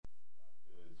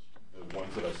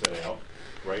set out,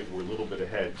 right? We're a little bit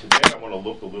ahead. Today I want to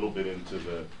look a little bit into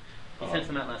the... You sent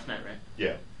some out last night, right?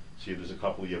 Yeah. See, there's you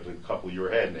have a couple you're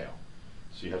ahead now.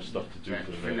 So you have stuff to do right.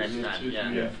 for the next next time.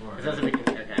 Yeah. Yeah. Because that's a big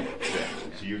okay. Yeah.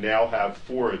 So you now have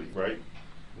 4 of these, right?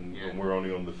 And we're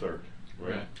only on the 3rd,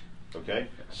 right? Okay?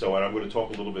 So and I'm going to talk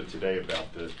a little bit today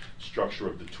about the structure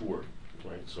of the tour,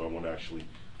 right? So I want to actually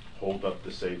hold up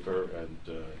the Sefer and,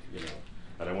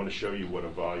 and I want to show you what a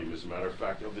volume, as a matter of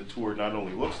fact, of the tour not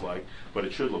only looks like, but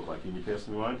it should look like. Can you pass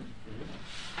me mine?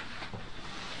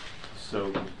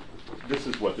 So this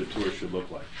is what the tour should look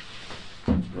like.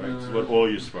 Right? It's what all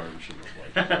your sperm should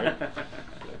look like, right?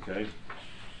 Okay?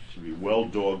 Should be well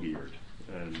dog-eared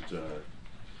and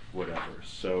whatever.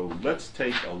 So let's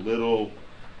take a little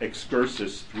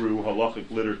excursus through halachic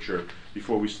literature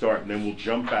before we start, and then we'll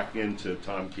jump back into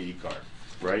Taam Ki'ikar,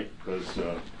 right? Because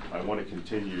I want to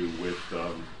continue with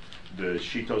the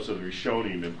Shitos of the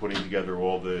Rishonim and putting together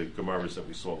all the Gemaras that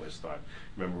we saw last time.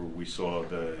 Remember, we saw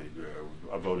the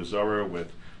Avodah Zarah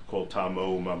with called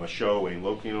Tamo Mamasho, Ein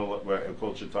Lokin Olav,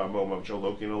 called Shetamo Mamasho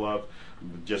Lokin Olav,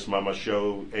 just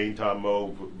Mamasho, Ein Tamo,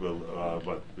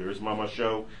 but there is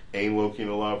Mamasho, Ein Lokin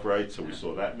Olav, right? So we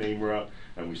saw that Memra,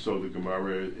 and we saw the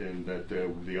Gemara in that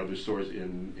the other source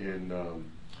in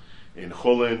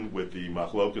Cholin with the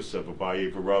Machlokas of Abaye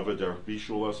Varava, Derech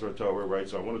Bishul Asar Torah, right?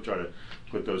 So I want to try to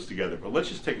put those together. But let's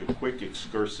just take a quick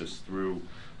excursus through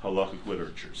halachic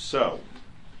literature. So,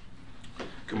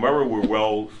 Gemara we're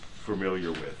well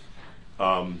familiar with.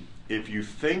 If you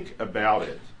think about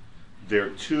it,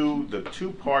 the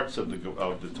two parts of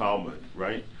the Talmud,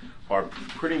 right, are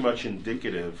pretty much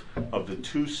indicative of the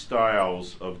 2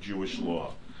 styles of Jewish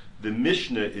law. The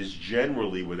Mishnah is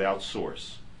generally without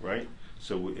source, right?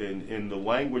 So in the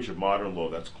language of modern law,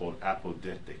 that's called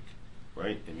apodictic,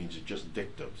 right? It means it's just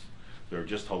dictums. They're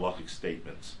just halachic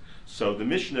statements. So the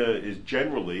Mishnah is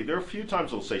generally, there are a few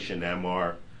times it'll say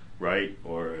shenamar, right?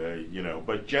 Or,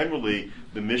 but generally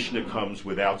the Mishnah comes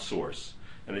without source.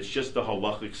 And it's just a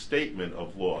halachic statement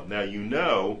of law. Now you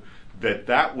know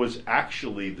that was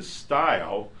actually the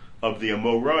style of the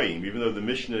Amoraim, even though the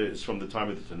Mishnah is from the time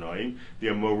of the Tanaim. The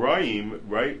Amoraim,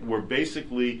 right, were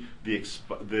basically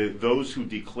those who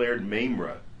declared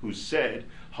Memra, who said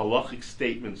halachic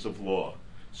statements of law.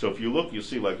 So if you look, you'll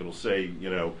see like it'll say,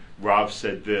 Rav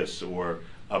said this, or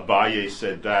Abaye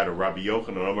said that, or Rabbi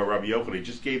Yochanan, Omar Rabbi Yochanan. He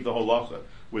just gave the halacha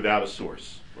without a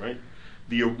source, right?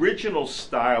 The original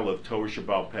style of Torah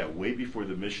Shebaal Peh, way before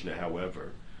the Mishnah,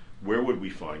 however, where would we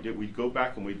find it? We'd go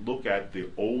back and we'd look at the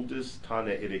oldest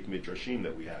Tanaitic Midrashim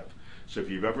that we have. So if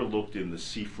you've ever looked in the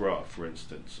Sifra, for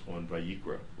instance, on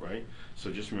Vayikra, right?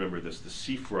 So just remember this, the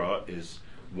Sifra is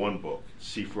one book,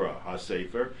 Sifra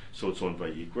HaSefer, so it's on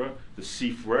Vayikra. The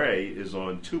Sifrei is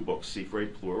on 2 books,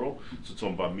 Sifrei plural, so it's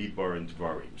on Bamidbar and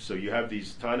Dvarim. So you have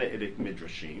these Tanaitic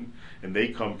Midrashim, and they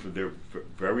come from, they're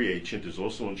very ancient. There's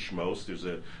also on Shmos, there's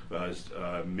a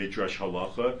Midrash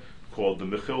Halacha called the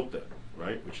Mechilta,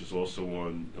 right, which is also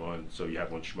on so you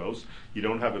have on Shmos. You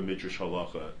don't have a Midrash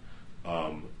Halacha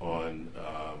on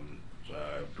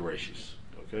Bereshis,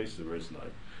 okay, so there is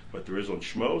none. But there is on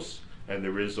Shmos, and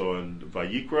there is on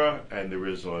Vayikra, and there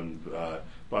is on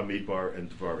Bamidbar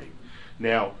and Dvarim.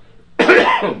 Now,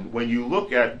 when you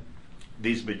look at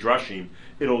these Midrashim,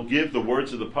 it'll give the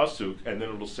words of the Pasuk, and then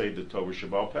it'll say the Torah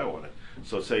Shebaal Peh on it.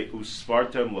 So it'll say,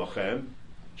 Usvartem lachem,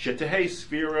 shetehei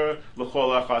sfira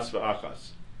l'chol achas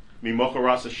v'achas.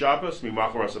 Mimocharas Shabbos,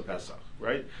 Mimacharas Pesach,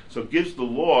 right? So it gives the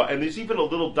law, and there's even a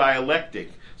little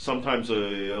dialectic, sometimes a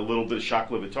little bit of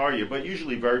shakla but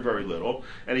usually very, very little.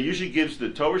 And it usually gives the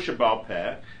Torah Shebaal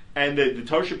Peh and the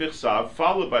Torah Shebichsav,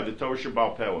 followed by the Torah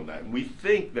Shebaal Peh on that. And we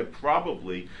think that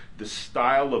probably the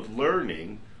style of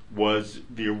learning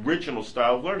the original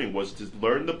style of learning was to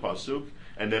learn the Pasuk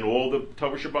and then all the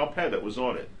Torah Shebaal Peh that was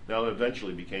on it. Now it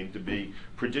eventually became to be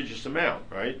prodigious amount,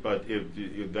 right? But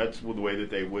if that's the way that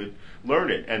they would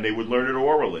learn it, and they would learn it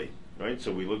orally, right?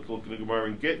 So we look at the Gemara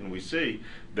in Gittin, and we see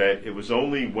that it was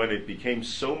only when it became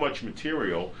so much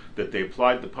material that they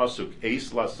applied the pasuk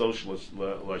Eis Lasosh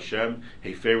Lashem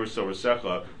Heferus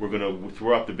Orasecha. We're going to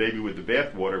throw out the baby with the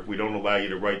bathwater if we don't allow you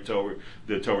to write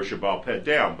the Torah Shebaal Peh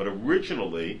down. But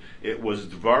originally it was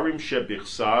Dvarim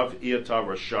Shebichsav Iyata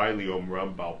Rashai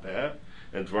Liomram Baal Peh,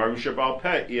 and Dvarim Shebaal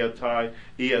Peh Iyata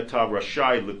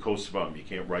Rashai Likosvam. You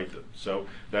can't write them. So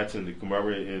that's in the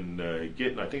Gemara in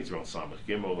Gittin. I think it's around Samach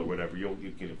Gimel or whatever.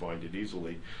 You can find it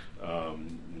easily.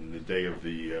 In the day of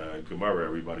the Gemara,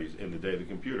 everybody's in the day of the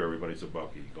computer. Everybody's a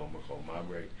bucky. You go Machol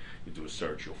Mamre, you do a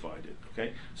search, you'll find it.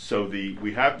 Okay, so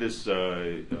we have this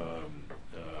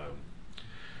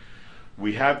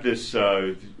we have this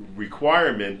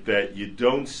requirement that you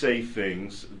don't say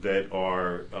things that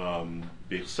are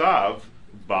bichsav,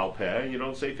 bal peh, and you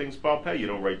don't say things bal peh, you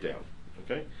don't write down.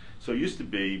 Okay? So it used to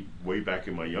be, way back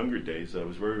in my younger days, I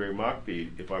was very, very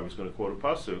makpid if I was going to quote a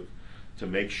pasuk, to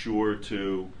make sure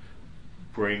to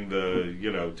bring the,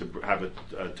 to have a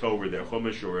Torah there,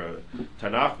 Chumash or a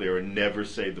Tanakh there, and never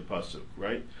say the pasuk,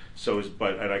 right? So,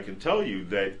 and I can tell you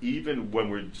that even when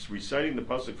we're reciting the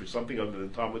pasuk for something other than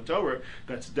Talmud Torah,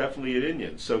 that's definitely an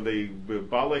Inyan. So the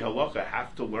Balei Halacha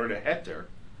have to learn a heter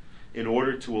in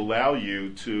order to allow you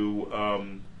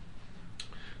to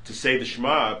say the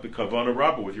Shema b'kavana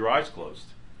rabbah with your eyes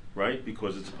closed, right?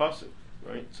 Because it's a pasuk,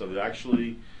 right? So they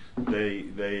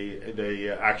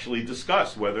actually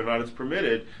discuss whether or not it's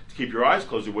permitted to keep your eyes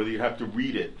closed, or whether you have to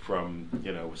read it from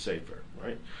a sefer,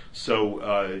 right? So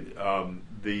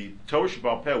the Torah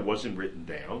Sheba'al Peh wasn't written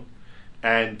down,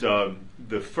 and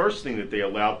the first thing that they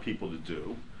allowed people to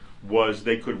do was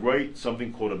they could write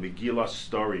something called a Megillah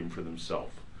Starim for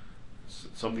themselves,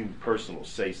 something personal,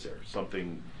 seser,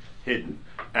 something hidden.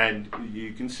 And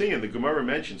you can see, and the Gemara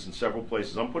mentions in several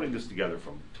places, I'm putting this together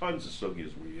from tons of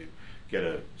sugyas where you get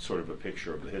a sort of a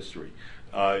picture of the history.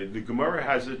 The Gemara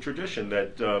has a tradition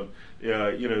that the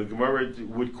Gemara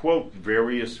would quote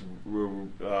various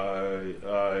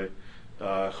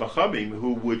Chachamim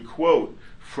who would quote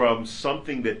from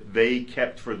something that they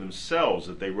kept for themselves,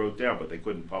 that they wrote down, but they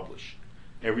couldn't publish.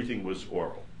 Everything was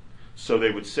oral. So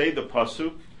they would say the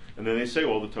pasuk, and then they say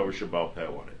all the Torah Sheba'al Peh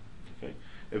on it. Okay?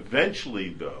 Eventually,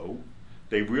 though,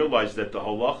 they realized that the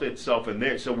halacha itself, and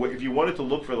there. So if you wanted to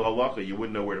look for the halacha, you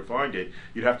wouldn't know where to find it.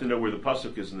 You'd have to know where the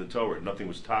pasuk is in the Torah. Nothing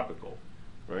was topical,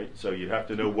 right? So you'd have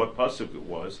to know what pasuk it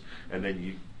was, and then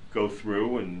you go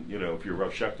through, and if you're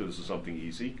Rav Shechter, this is something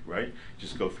easy, right?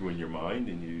 Just go through in your mind,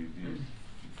 and you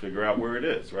figure out where it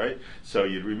is, right? So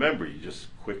you'd remember. You just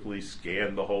quickly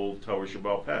scan the whole Torah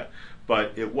Sheba'al Peh.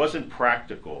 But it wasn't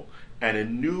practical, and a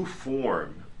new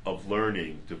form of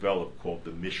learning developed called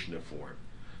the Mishnah form.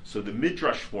 So the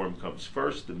Midrash form comes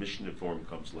first, the Mishnah form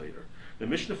comes later. The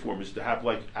Mishnah form is to have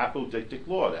like apodictic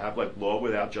law, to have like law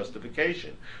without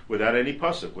justification, without any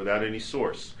pasuk, without any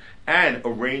source, and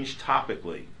arranged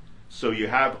topically. So you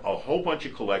have a whole bunch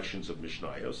of collections of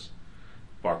Mishnayos,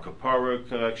 Bar Kapara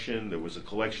collection, there was a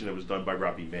collection that was done by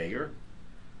Rabbi Meir,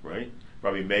 right?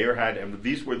 Rabbi Meir had, and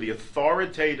these were the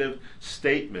authoritative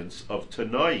statements of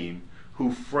Tanaim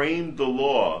who framed the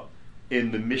law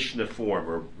in the Mishnah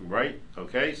form, right?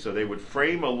 Okay, so they would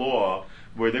frame a law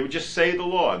where they would just say the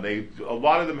law, and a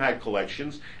lot of them had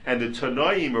collections, and the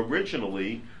Tanaim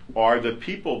originally are the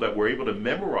people that were able to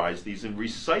memorize these and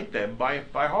recite them by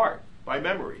heart, by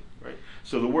memory, right?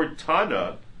 So the word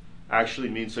Tana actually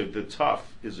means, so the tuf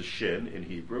is a shin in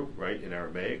Hebrew, right, in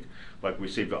Aramaic, like we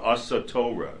say the Asa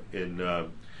Torah in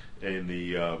Chad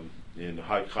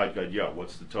Gadya.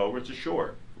 What's the Torah? It's a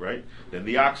shore, right? Then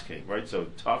the ox came, right? So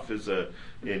tuf is the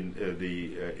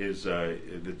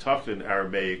tuf in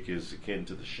Aramaic is akin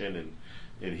to the shin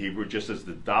in Hebrew, just as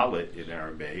the dalet in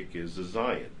Aramaic is a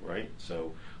zayin, right?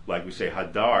 So like we say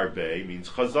hadar be means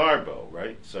chazarbo,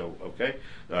 right? So okay,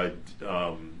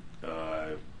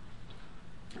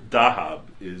 dahab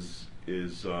is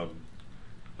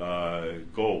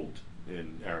gold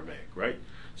in Aramaic, right?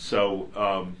 So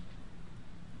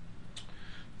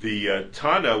the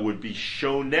Tana would be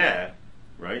shoneh,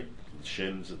 right?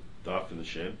 Shin's a daf in the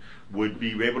shin, would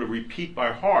be able to repeat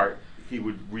by heart. He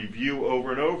would review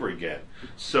over and over again.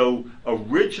 So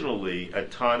originally, a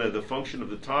Tana, the function of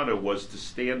the Tana was to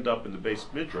stand up in the base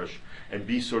midrash and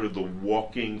be sort of the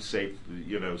walking sefer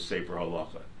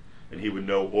halacha, and he would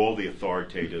know all the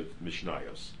authoritative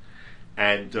mishnayos,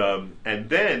 and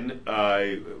then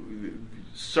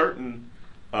certain.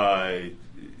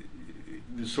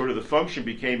 Sort of the function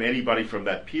became anybody from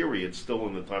that period still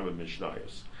in the time of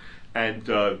Mishnayos. And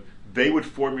they would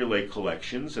formulate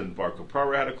collections, and Bar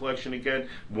Kapara had a collection again.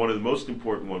 One of the most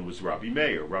important one was Rabbi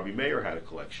Meir. Rabbi Meir had a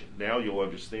collection. Now you'll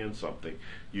understand something.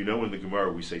 In the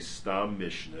Gemara we say Stam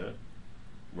Mishnah,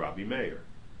 Rabbi Meir.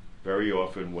 Very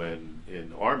often when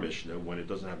in our Mishnah, when it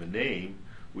doesn't have a name,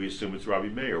 we assume it's Rabbi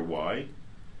Meir. Why?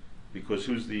 Because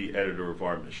who's the editor of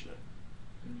our Mishnah?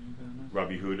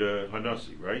 Rabbi Huda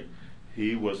Hanasi, right?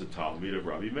 He was a Talmud of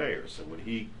Rabbi Meir. So when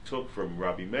he took from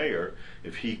Rabbi Meir,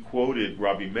 if he quoted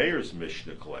Rabbi Meir's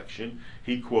Mishnah collection,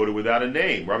 he quoted without a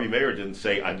name. Rabbi Meir didn't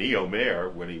say Ani Omer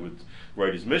when he would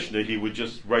write his Mishnah. He would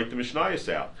just write the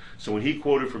Mishnayos out. So when he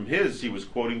quoted from his, he was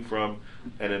quoting from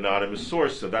an anonymous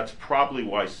source. So that's probably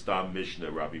why Stam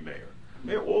Mishnah Rabbi Meir.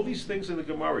 All these things in the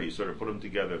Gemara, you sort of put them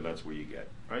together, and that's where you get,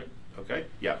 right? Okay?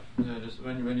 Yeah. Yeah, just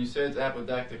when you say it's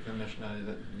apodactic for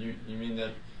Mishnah, you mean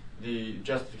that the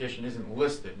justification isn't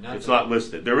listed. It's not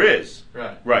listed. There is.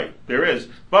 Right. There is.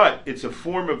 But it's a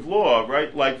form of law,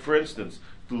 right? Like, for instance,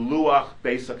 the Luach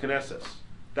Beis HaKnesses.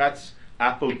 That's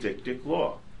apodictic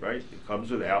law, right? It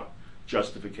comes without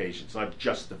justification. It's not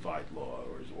justified law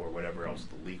or whatever else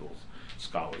the legal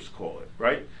scholars call it,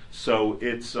 right? So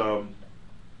it's, Luach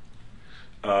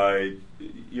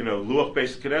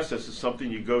Beis HaKnesses is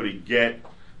something you go to get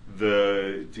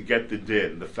the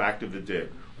din, the fact of the din.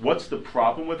 What's the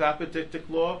problem with apodictic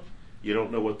law? You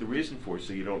don't know what the reason for,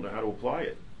 so you don't know how to apply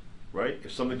it, right?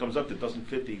 If something comes up that doesn't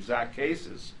fit the exact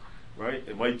cases, right?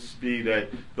 It might be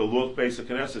that the Luach Beis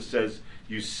HaKnesses says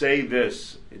you say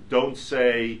this, don't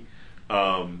say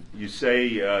you say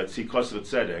Tzikos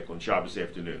V'Tzedek on Shabbos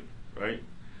afternoon, right?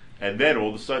 And then all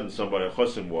of a sudden somebody, a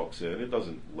chosson, walks in. It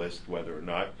doesn't list whether or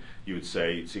not you would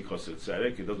say Tzikos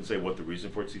V'Tzedek. It doesn't say what the reason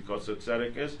for Tzikos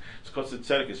V'Tzedek is. Tzikos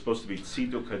V'Tzedek is supposed to be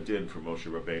Tziduk Hadin for Moshe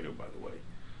Rabbeinu, by the way.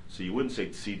 So you wouldn't say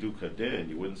Tziduk Hadin.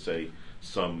 You wouldn't say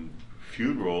some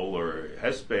funeral or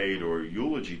hesped or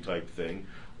eulogy type thing,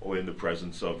 or in the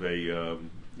presence of a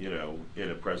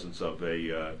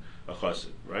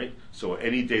chassid, right? So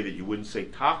any day that you wouldn't say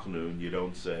Tachnun, you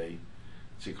don't say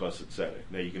Tzikos Tzedek.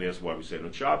 Now you can ask why we say it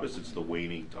on Shabbos. It's the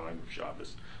waning time of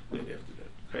Shabbos after that.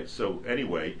 Okay, so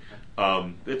anyway,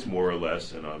 it's more or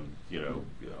less, and I'm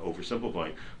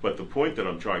oversimplifying. But the point that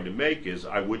I'm trying to make is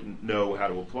I wouldn't know how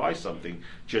to apply something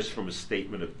just from a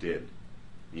statement of din.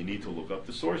 You need to look up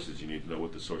the sources. You need to know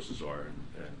what the sources are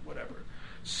and whatever.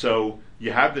 So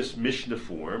you have this Mishnah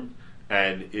form,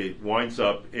 and it winds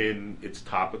up in, it's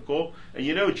topical. And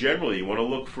generally you want to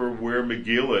look for where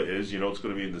Megillah is. It's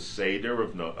going to be in the Seder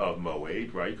of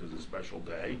Moed, right, because it's a special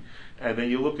day. And then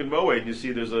you look in Moed and you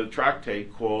see there's a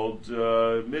tractate called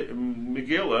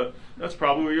Megillah. That's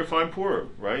probably where you'll find Purim,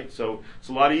 right? So it's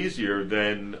a lot easier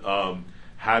than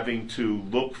having to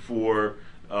look for,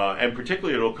 and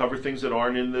particularly it'll cover things that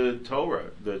aren't in the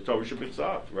Torah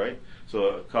Shebitzav, right?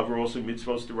 So cover also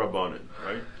mitzvos to Rabbanan,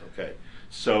 right? Okay.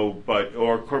 So,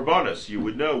 or korbanos, you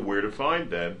would know where to find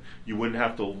them. You wouldn't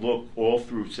have to look all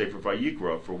through Sefer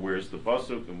Vayikra for where's the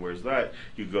pasuk and where's that.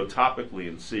 You go topically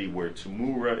and see where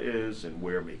Tamura is and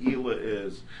where Me'ila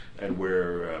is and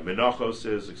where Menachos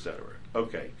is, etc.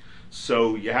 Okay,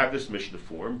 so you have this Mishnah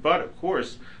form, but of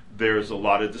course there's a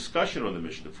lot of discussion on the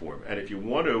Mishnah form, and if you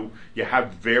want to, you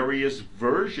have various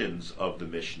versions of the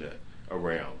Mishnah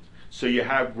around. So you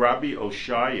have Rabbi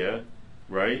Oshaya,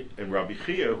 right, and Rabbi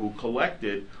Chia, who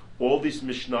collected all these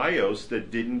Mishnayos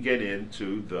that didn't get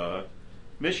into the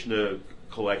Mishnah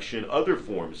collection, other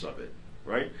forms of it,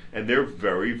 right? And they're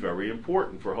very, very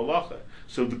important for halacha.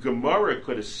 So the Gemara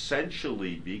could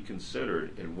essentially be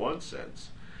considered, in one sense,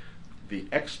 the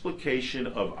explication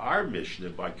of our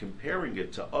Mishnah by comparing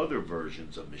it to other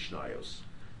versions of Mishnayos,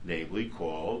 namely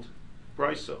called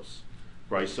Brisos.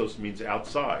 Brisos means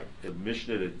outside, a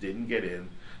Mishnah that didn't get in.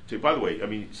 By the way, I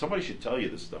mean, somebody should tell you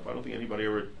this stuff. I don't think anybody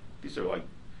ever, these are like,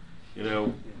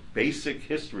 basic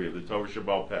history of the Torah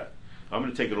Shebaal Peh. I'm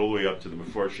going to take it all the way up to the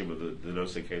Mefarshim of the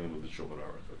Nosei Kelim of the Shulchan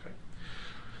Aruch, okay?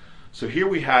 So here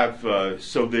we have,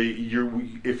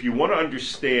 if you want to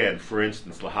understand, for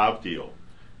instance, Lahavdil,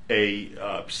 a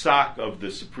psak of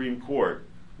the Supreme Court,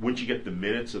 wouldn't you get the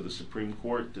minutes of the Supreme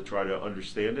Court to try to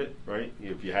understand it, right?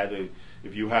 If you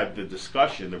had the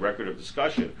discussion, the record of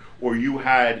discussion, or you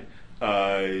had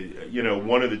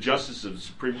one of the justices of the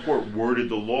Supreme Court worded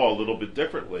the law a little bit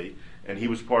differently, and he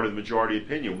was part of the majority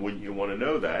opinion. Wouldn't you want to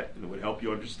know that? And it would help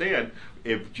you understand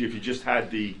if you just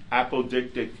had the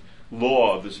apodictic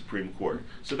law of the Supreme Court.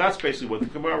 So that's basically what the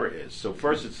Gemara is. So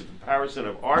first it's a comparison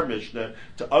of our Mishnah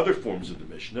to other forms of the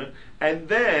Mishnah, and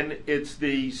then it's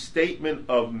the statement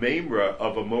of Memra,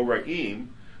 of Amoraim,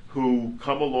 who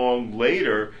come along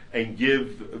later and give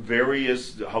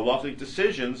various halachic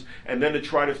decisions, and then to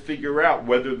try to figure out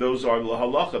whether those are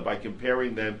halacha by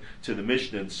comparing them to the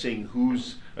Mishnah and seeing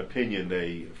whose opinion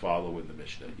they follow in the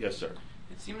Mishnah. Yes, sir?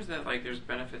 It seems that there's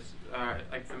benefits,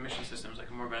 like the Mishnah system is a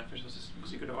more beneficial system,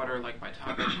 because you could order by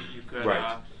topic, you could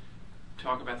right.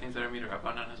 Talk about things that are Midah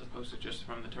Rabbanan as opposed to just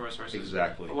from the Torah sources.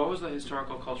 Exactly. But what was the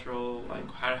historical, cultural,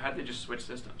 how did they just switch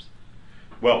systems?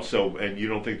 Well, and you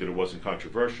don't think that it wasn't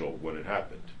controversial when it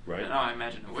happened, right? No, I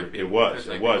imagine it would be. It was,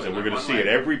 and we're going to see at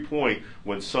every point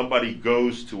when somebody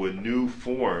goes to a new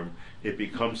form, it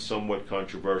becomes somewhat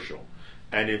controversial.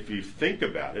 And if you think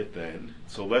about it, then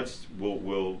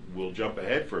we'll jump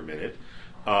ahead for a minute.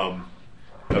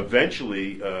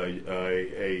 Eventually,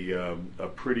 a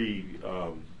pretty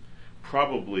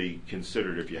probably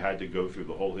considered, if you had to go through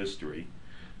the whole history,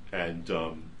 and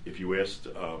if you asked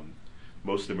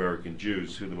most American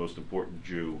Jews who the most important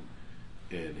Jew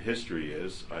in history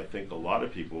is, I think a lot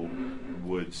of people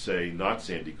would say not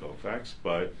Sandy Koufax,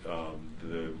 but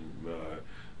the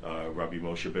Rabbi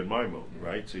Moshe ben Maimon,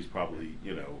 right? So he's probably,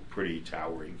 pretty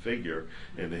towering figure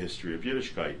in the history of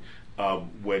Yiddishkeit.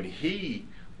 When he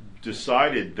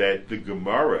decided that the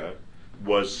Gemara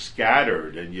was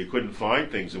scattered and you couldn't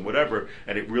find things and whatever,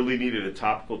 and it really needed a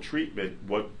topical treatment,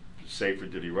 what sefer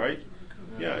did he write?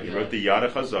 Yeah, he wrote the Yad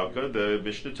HaChazaka, the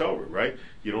Mishnah Torah, right?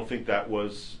 You don't think that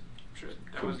was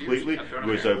completely? It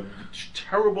was a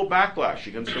terrible backlash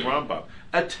against the Rambam.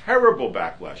 A terrible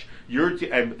backlash.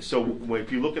 And so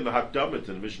if you look in the Hakdamat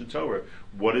in the Mishnah Torah,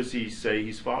 what does he say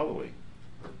he's following?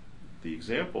 The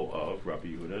example of Rabbi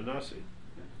Yehuda Nasi,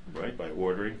 right? By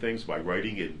ordering things, by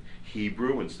writing in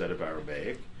Hebrew instead of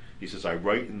Aramaic. He says, I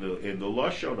write in the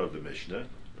Lashon of the Mishnah,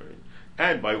 right?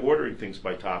 And by ordering things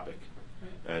by topic.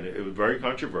 And it was very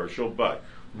controversial, but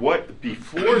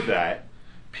before that,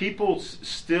 people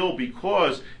still,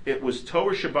 because it was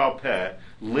Torah Sheba'al Peh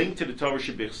linked to the Torah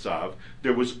Shebichsav,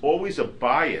 there was always a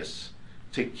bias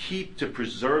to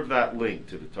preserve that link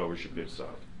to the Torah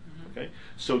Shebichsav. Okay,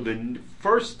 so the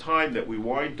first time that we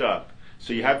wind up,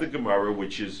 so you have the Gemara,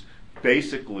 which is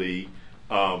basically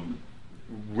a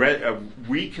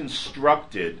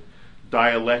reconstructed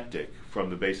dialectic from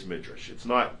the Beis Midrash. It's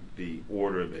not the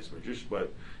order of Beis Midrash,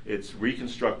 but it's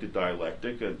reconstructed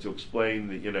dialectic, and to explain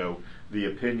the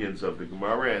opinions of the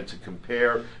Gemara, and to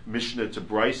compare Mishnah to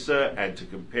Brisa, and to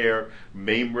compare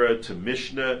Memra to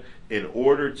Mishnah, in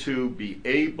order to be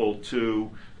able to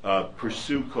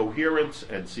pursue coherence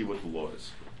and see what the law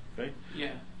is. Okay?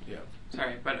 Yeah. Yeah.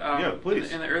 Sorry, but yeah,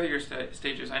 please. In the earlier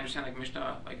stages, I understand like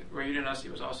Mishnah, like Yehuda Nasi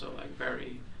was also like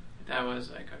very. That was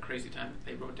like a crazy time that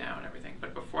they wrote down everything.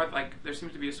 But before, like, there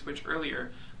seems to be a switch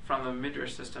earlier from the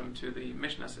Midrash system to the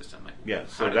Mishnah system. Like, yeah,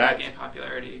 so how did that gain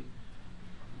popularity?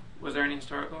 Was there any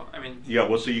historical? I mean, yeah.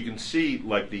 Well, so you can see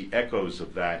like the echoes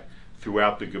of that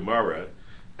throughout the Gemara,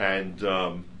 and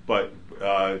but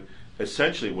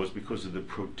essentially it was because of the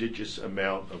prodigious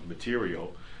amount of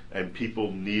material, and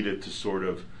people needed to sort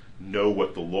of know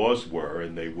what the laws were,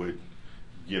 and they would.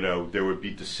 There would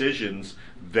be decisions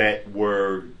that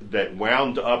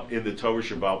wound up in the Torah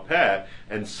Sheba'al Peh,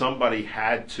 and somebody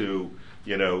had to,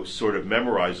 sort of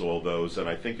memorize all those. And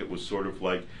I think it was sort of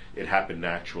like it happened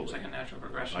naturally. It was like a natural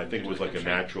progression. I think it was like a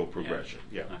natural progression.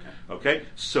 Yeah. Okay.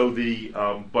 So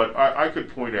but I could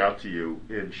point out to you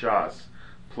in Shas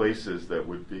places that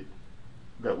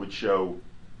would show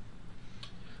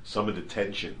some of the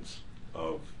tensions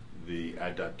of the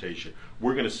adaptation.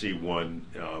 We're going to see one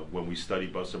when we study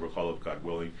Basar B'Chalav, God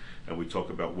willing, and we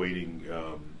talk about waiting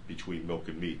between milk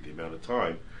and meat, the amount of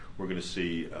time. We're going to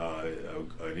see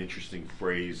an interesting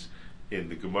phrase in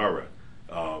the Gemara.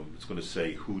 It's going to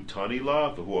say, Hu Tani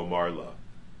La, V'Hu Amar La.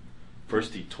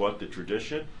 First he taught the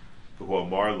tradition, V'Hu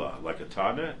Amar La, like a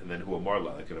Tana, and then Hu Amar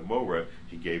La, like an Amora,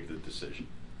 he gave the decision.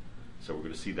 So we're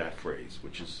going to see that phrase,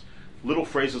 which is, little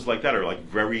phrases like that are like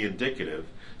very indicative.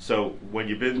 So when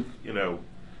you've been,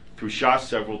 through Shas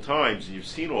several times and you've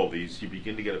seen all these, you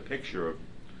begin to get a picture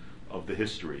of the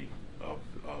history of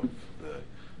the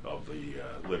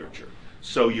literature.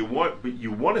 So you want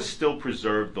to still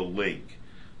preserve the link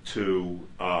to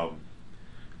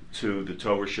the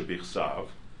Torah Shebichsav.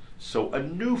 So a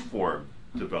new form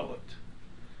developed,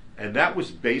 and that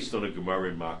was based on a Gemara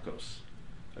in Makos.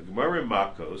 A Gemara in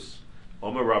Makos,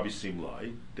 Omer Rabbi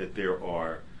Simlai, that there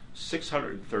are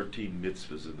 613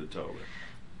 mitzvahs in the Torah.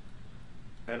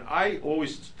 And I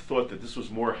always thought that this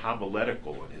was more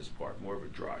homiletical on his part, more of a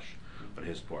drush on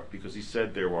his part, because he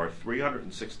said there are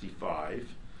 365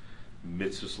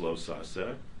 mitzvahs lo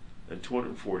saseh and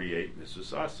 248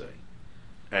 mitzvahs saseh.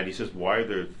 And he says, why are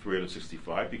there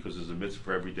 365? Because there's a mitzvah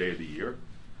for every day of the year.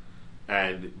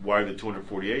 And why are there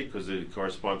 248? Because they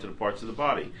correspond to the parts of the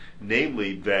body.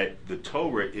 Namely, that the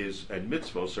Torah and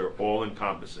mitzvahs are all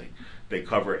encompassing. They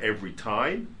cover every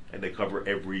time, and they cover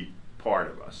every part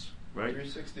of us. Right?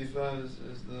 365 is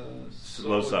the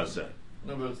Lo solar. Saseh.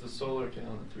 No, but it's the solar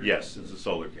calendar. Yes, it's the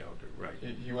solar calendar. Right.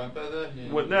 He went by that?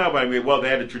 Well, no, but I mean, they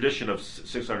had a tradition of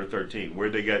 613.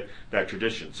 Where'd they get that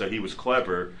tradition? So he was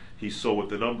clever. He saw what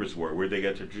the numbers were. Where'd they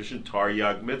get the tradition?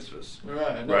 Taryag mitzvahs.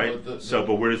 Right. I know, Right? But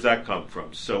but where does that come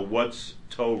from? So what's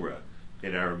Torah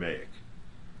in Aramaic?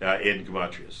 In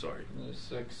Gematria, sorry.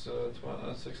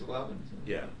 611.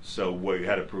 Yeah. So we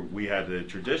had a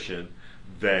tradition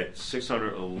that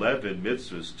 611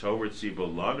 mitzvahs Torah tziva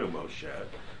lanu Moshe,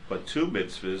 but 2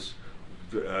 mitzvahs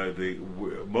the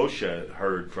Moshe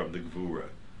heard from the Gvura.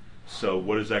 So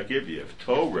what does that give you? If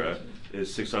Torah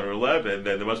is 611,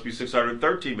 then there must be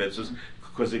 613 mitzvahs,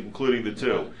 because including the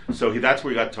 2. So that's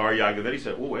where he got Taryag, and then he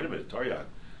said, "Oh, wait a minute, Taryag.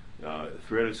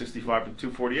 365 and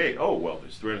 248. Oh, well,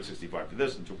 there's 365 for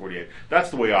this and 248. That's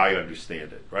the way I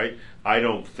understand it, right? I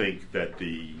don't think that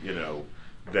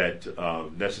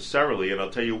necessarily, and I'll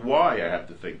tell you why I have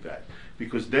to think that.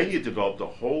 Because then you developed a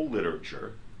whole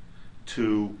literature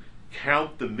to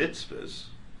count the mitzvahs,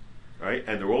 right?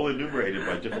 And they're all enumerated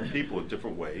by different people in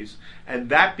different ways, and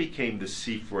that became the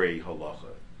Sifrei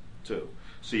Halacha too.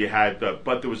 So you had,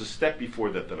 but there was a step before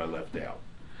that I left out,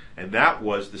 and that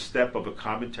was the step of a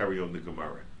commentary on the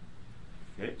Gemara.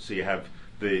 Okay, so you have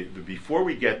the before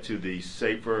we get to the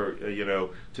Sefer,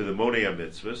 to the Monei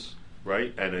HaMitzvahs,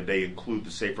 right? And then they include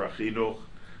the Sefer HaChinuch,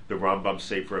 the Rambam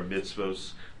Sefer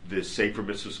HaMitzvahs, the Sefer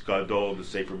Mitzvahs Gadol, the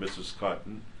Sefer Mitzvahs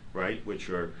Katan, right? Which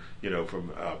are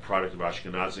from product of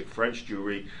Ashkenazic French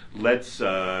Jewry. Let's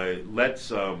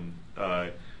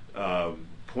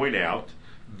point out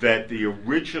that the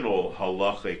original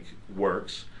halachic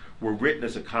works were written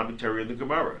as a commentary on the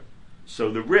Gemara. So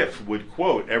the Rif would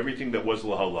quote everything that was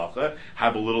lahalacha,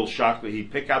 have a little shakla, he'd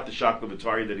pick out the shakla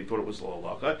v'tari that he thought it was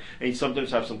lahalacha, and he'd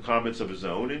sometimes have some comments of his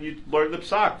own, and you'd learn the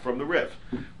psak from the Rif.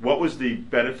 What was the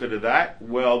benefit of that?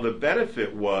 Well, the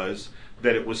benefit was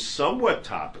that it was somewhat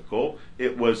topical,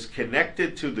 it was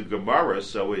connected to the Gemara,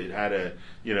 so it had an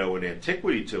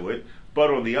antiquity to it. But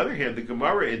on the other hand, the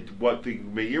Gemara, what the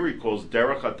Meiri calls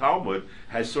Derech HaTalmud,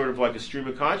 has sort of like a stream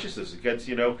of consciousness. It gets,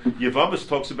 Yevamis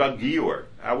talks about Gior.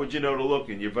 How would you know to look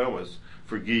in Yevamis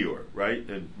for Gior, right?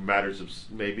 And matters of,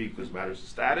 maybe because matters of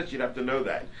status, you'd have to know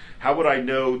that. How would I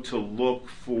know to look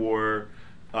for,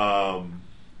 let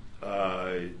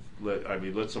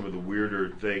some of the weirder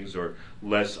things or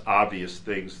less obvious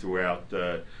things throughout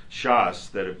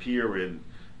Shas that appear in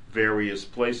various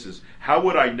places? How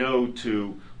would I know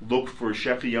to look for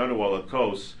Shefiyanu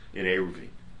Alakos in Eruvin?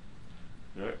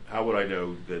 Right? How would I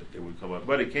know that it would come up?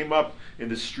 But it came up in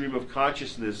the stream of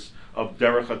consciousness of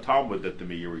Derech HaTalmud that the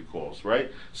Meiri calls,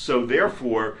 right? So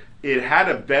therefore, it had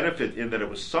a benefit in that it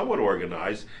was somewhat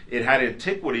organized. It had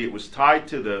antiquity. It was tied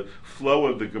to the flow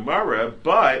of the Gemara,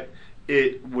 but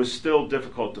it was still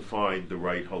difficult to find the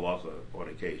right halacha on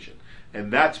occasion.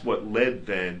 And that's what led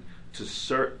then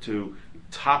to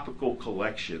topical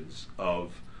collections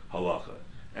of halacha.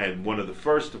 And one of the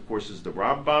first, of course, is the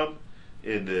Rambam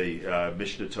in the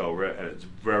Mishnah Torah, and it's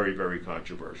very, very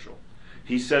controversial.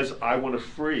 He says, I want to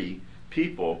free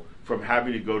people from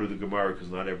having to go to the Gemara because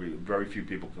very few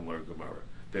people can learn Gemara.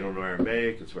 They don't know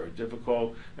Aramaic, it's very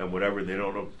difficult, and whatever, they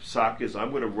don't know Psak is.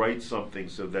 I'm going to write something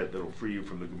so that it'll free you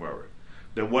from the Gemara.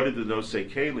 Then what did the Nosei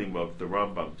Kelim of the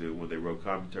Rambam do when they wrote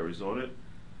commentaries on it?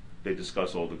 They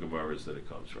discuss all the Gemaras that it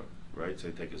comes from, right? So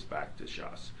they take us back to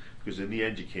Shas. Because in the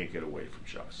end, you can't get away from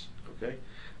Shas, okay?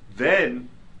 Then,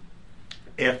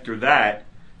 after that,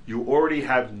 you already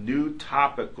have new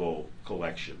topical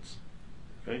collections,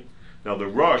 okay? Now, the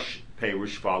Rosh,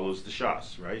 Perush, follows the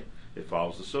Shas, right? It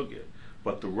follows the Sugya.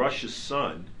 But the Rosh's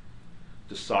son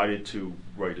decided to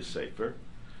write a Sefer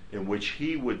in which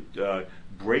he would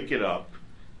break it up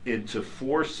into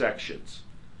 4 sections.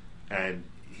 And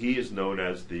he is known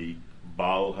as the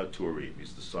Baal HaTurim.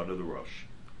 He's the son of the Rosh,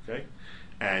 okay?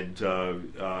 And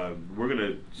we're going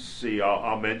to see.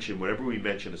 I'll mention whenever we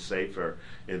mention a sefer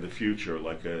in the future,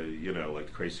 like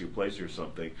like Crazy Place or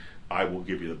something. I will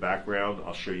give you the background.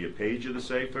 I'll show you a page of the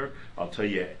sefer. I'll tell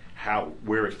you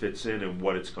where it fits in and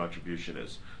what its contribution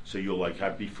is. So you'll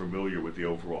be familiar with the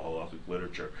overall halachic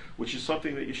literature, which is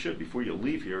something that you should before you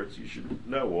leave here. You should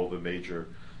know all the major,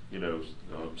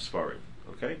 Sfarim,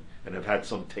 okay, and have had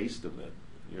some taste of them.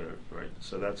 Right.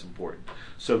 So that's important.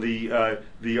 So the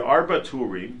Arba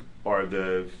Turim are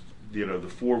the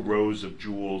 4 rows of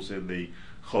jewels in the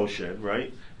Choshen,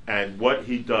 right? And what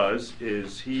he does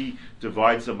is he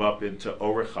divides them up into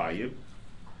Orech Chayim,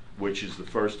 which is the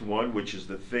first one, which is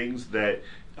the things that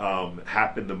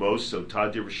happen the most. So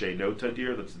Tadir V'Sheino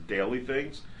Tadir, that's the daily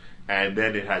things, and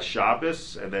then it has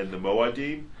Shabbos, and then the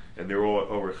Moadim, and they're all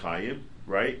Orech Chayim,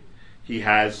 right? He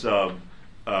has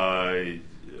Choshen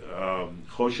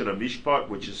HaMishpat,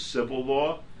 which is civil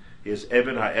law. He has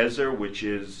Even HaEzer, which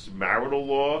is marital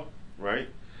law, right?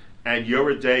 And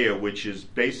Yoreh Deah, which is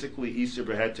basically Isur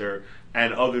V'Heter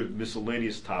and other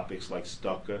miscellaneous topics like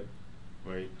Stucca,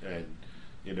 right? And,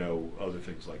 other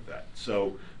things like that.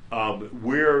 So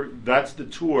that's the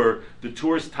tour. The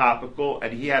tour is topical,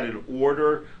 and he had an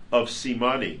order of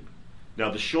Simanim. Now,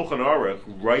 the Shulchan Aruch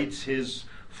writes his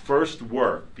first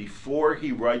work before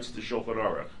he writes the Shulchan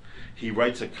Aruch. He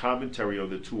writes a commentary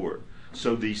on the tour.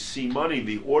 So the Simanim,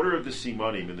 the order of the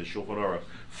Simanim in the Shulchan Aruch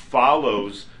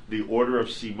follows the order of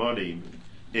Simanim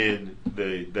in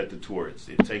the tour.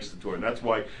 It takes the tour. And that's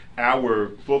why our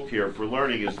book here for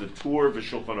learning is the tour of the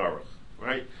Shulchan Aruch.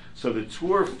 right? So the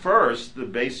Tur first, the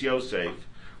Beis Yosef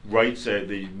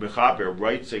the Mechaber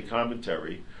writes a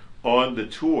commentary on the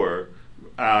Tur,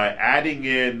 adding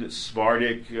in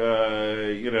Svardic,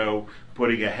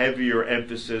 putting a heavier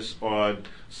emphasis on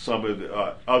some of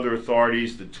the other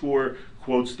authorities. The Tur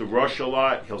quotes the Rosh a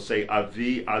lot. He'll say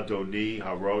Avi Adoni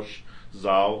Harosh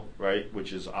Zal, right,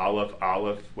 which is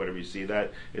Aleph. Whenever you see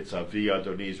that, it's Avi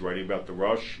Adoni is writing about the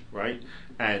Rosh, right,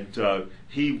 and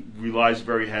he relies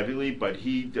very heavily. But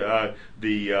the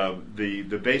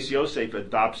Beis Yosef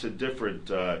adopts a different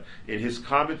in his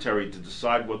commentary to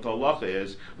decide what the halacha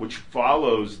is, which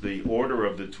follows the order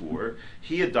of the Tur.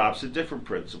 He adopts a different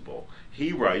principle.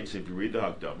 He writes, if you read the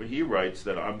Hakdama, he writes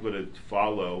that I'm going to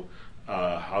follow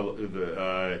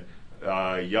Yachid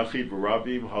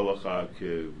Rabim Halacha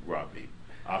Rabim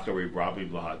Achari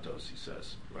Rabim Lahatos. He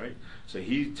says, right. So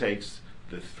he takes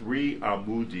the three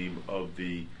amudim of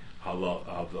the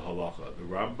halacha: the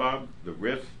Rambam, the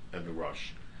Rif, and the Rosh,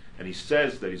 and he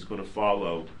says that he's going to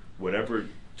follow whatever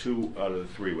two out of the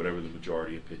three, whatever the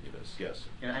majority opinion is. Yes.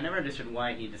 Yeah, I never understood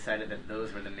why he decided that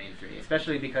those were the main three,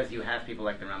 especially because you have people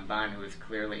like the Ramban, who is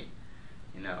clearly,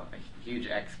 a huge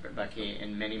expert, Baki,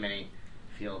 in many, many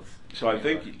fields. So I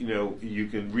think you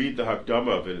can read the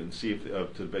Hakdama of it and see if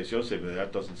to the Beis Yosef, and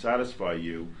that doesn't satisfy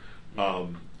you.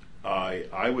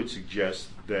 I would suggest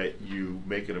that you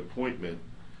make an appointment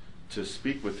to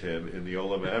speak with him in the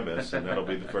Olam Emes, and that'll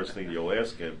be the first thing you'll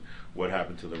ask him: what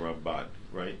happened to the Ramban,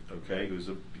 right? Okay, who's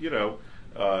a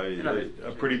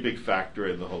pretty big factor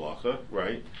in the halacha,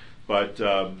 right? But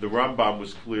the Rambam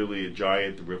was clearly a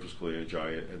giant, the Rif was clearly a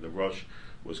giant, and the Rosh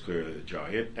was clearly a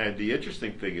giant. And the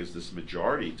interesting thing is this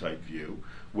majority type view,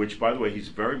 which, by the way, he's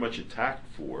very much attacked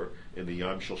for in the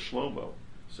Yam Shel Shlomo.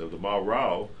 So the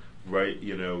Maharal, right?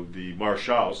 The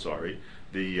Marshal, sorry.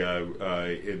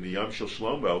 In the Yam Shel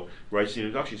Shlomo writes the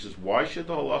introduction. He says, "Why should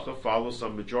the halacha follow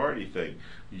some majority thing?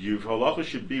 Halacha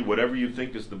should be whatever you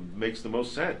think makes the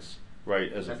most sense,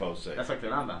 right? Opposed to that's like the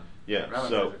Rambam. Yeah.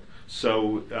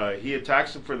 So he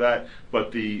attacks him for that,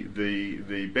 but the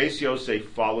Beis Yosef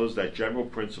follows that general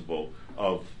principle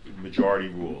of majority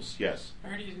rules. Yes. I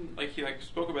heard he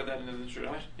spoke about that in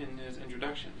his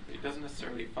introduction, but he doesn't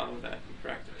necessarily follow that in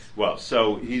practice. Well,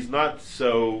 so he's not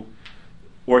so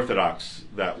orthodox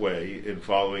that way in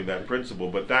following that principle,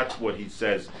 but that's what he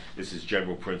says is his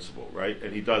general principle, right?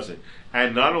 And he doesn't.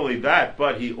 And not only that,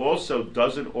 but he also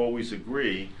doesn't always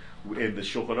agree in the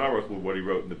Shulchan Aruch with what he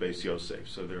wrote in the Beis Yosef.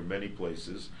 So there are many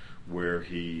places where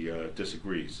he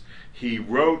disagrees. He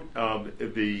wrote on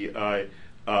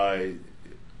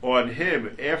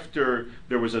him after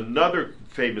there was another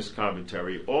famous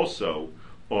commentary also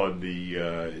on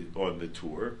the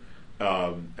Tur.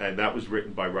 And that was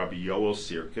written by Rabbi Yoel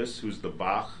Sirkis, who's the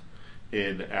Bach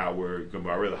in our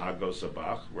Gemara, the Hagos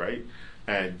Bach, right?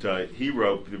 And he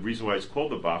wrote, the reason why it's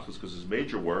called the Bach is because his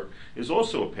major work is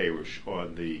also a Perush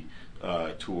on the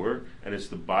Tur, and it's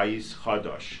the Bayis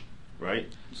Chadash, right?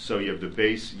 So you have the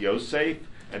Beis Yosef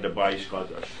and the Bayis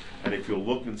Chadash. And if you'll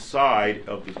look inside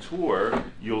of the Tur,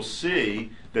 you'll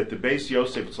see that the Beis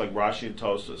Yosef, it's like Rashi and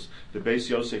Tosfos, the Beis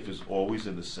Yosef is always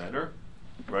in the center,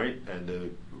 right? And the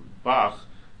Bach,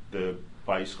 the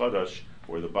Bayis Chadash,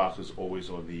 or the Bach is always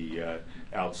on the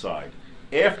outside.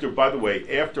 After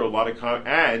a lot of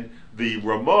and the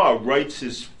Ramah writes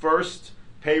his first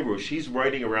Perush. He's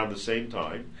writing around the same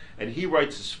time, and he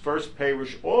writes his first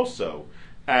Perush also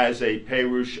as a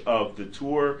Perush of the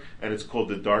Tur, and it's called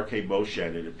the Darkei Moshe,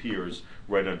 and it appears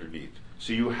right underneath.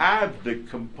 So you have the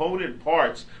component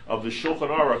parts of the Shulchan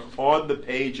Aruch on the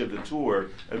page of the Tur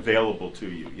available to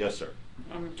you. Yes, sir.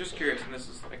 I'm just curious, and this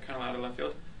is kind of out of left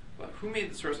field, but who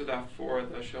made the source of that for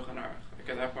the Shulchan Aruch?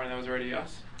 At that point, that was already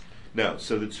us? No,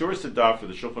 so the Tzur Sadah for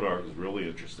the Shulchan Aruch is really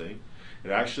interesting. It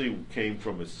actually came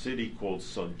from a city called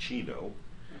Soncino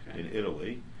in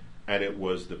Italy, and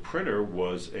the printer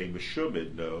was a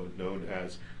Meshumid known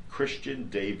as Christian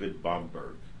David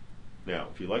Bomberg. Now,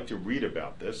 if you'd like to read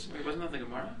about this... Wait, wasn't that the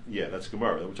Gemara? Yeah, that's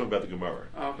Gemara. We're talking about the Gemara.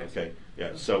 Oh, okay. Okay,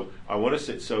 yeah, so I want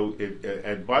to say,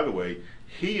 and by the way,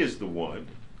 he is the one,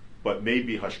 but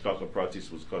maybe Hashkacha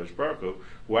Pratis was Kadosh Baruch Hu,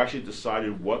 who actually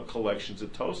decided what collections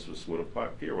of Tosfos would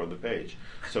appear on the page.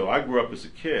 So I grew up as a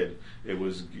kid, it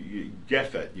was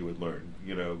Gefet you would learn,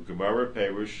 Gemara,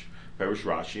 Perush,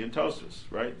 Rashi, and Tosfos,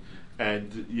 right?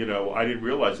 And, I didn't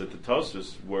realize that the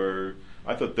Tosfos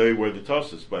I thought they were the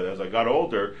Tosfos, but as I got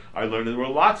older, I learned there were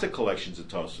lots of collections of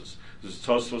Tosfos. There's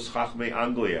Tosfos Chachmei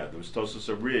Anglia, there was Tosfos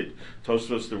Arid,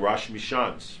 Tosfos the Rosh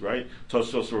Mishans, right?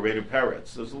 Tosfos Rabbeinu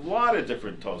Peretz. There's a lot of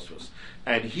different Tosfos.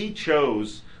 And he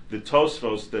chose the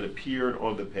Tosfos that appeared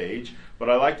on the page, but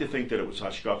I like to think that it was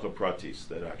Hashgacha Pratis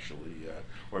that actually,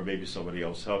 or maybe somebody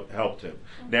else helped him.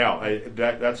 Now,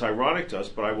 that's ironic to us,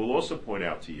 but I will also point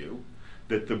out to you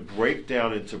that the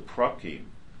breakdown into prakim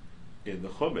in the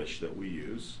Chumash that we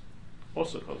use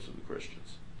also comes from the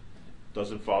Christians.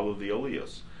 Doesn't follow the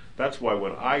Aliyos. That's why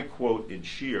when I quote in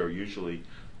Shir, usually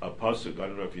a pasuk, I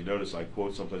don't know if you notice, I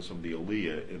quote sometimes from the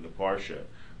Aliyah in the Parsha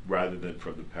rather than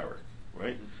from the Perek,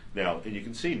 right? Now, and you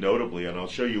can see notably, and I'll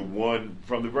show you one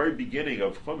from the very beginning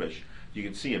of Chumash, you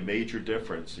can see a major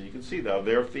difference, and you can see now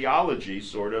their theology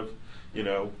sort of,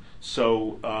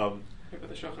 so... but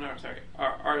the Shulchan Aruch, sorry,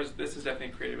 ours, this is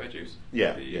definitely created by Jews.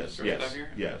 Yeah, the yes.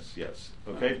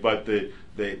 Okay, Oh. but the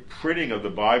printing of the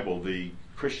Bible, the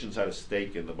Christians had a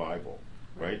stake in the Bible,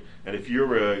 right? And if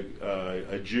you're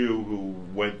a Jew who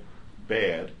went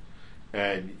bad,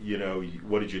 and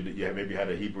what did you maybe had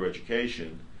a Hebrew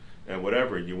education and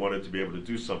whatever, and you wanted to be able to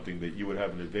do something that you would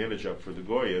have an advantage of for the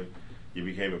Goyim, you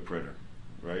became a printer,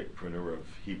 right? Printer of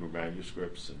Hebrew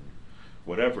manuscripts and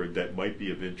whatever that might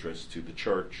be of interest to the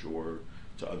church or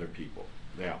to other people.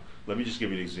 Now, let me just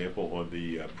give you an example on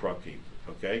the prakim,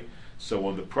 okay? So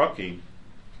on the prakim,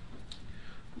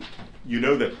 you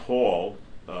know that Paul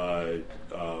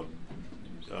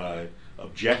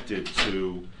objected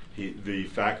to the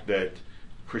fact that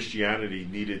Christianity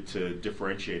needed to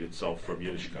differentiate itself from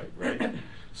Yiddishkeit, right?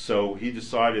 So he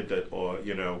decided that,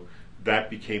 that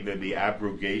became then the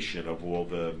abrogation of all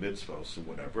the mitzvos and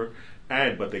whatever.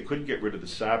 But they couldn't get rid of the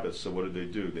Sabbath, so what did they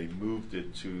do? They moved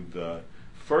it to the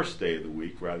first day of the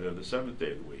week rather than the seventh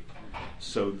day of the week.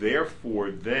 So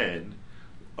therefore, then,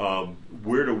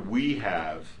 where do we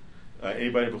have?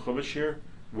 Anybody have a chumash here?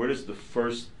 Where does the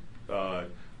first?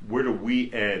 Where do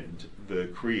we end the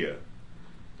kriya?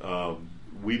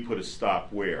 We put a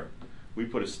stop where? We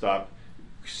put a stop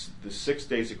the 6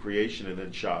 days of creation and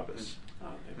then Shabbos.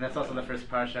 And that's also the first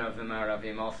parsha of the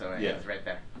Ma'aravim also, and it's right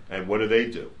there. And what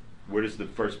do? Where does the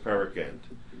first parak end?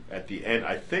 At the end,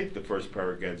 I think the first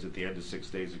parak ends at the end of 6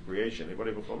 days of creation.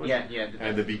 Anybody have a chumash? Yeah.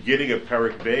 And the beginning of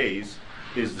parak Beis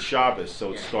is the Shabbos,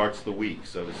 so it starts the week,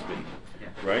 so to speak. Yeah.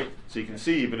 Right? So you can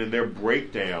see even in their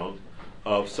breakdown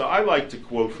of, so I like to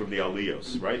quote from the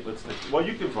Aliyos, right? Well,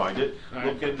 you can find it. All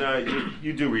Look in,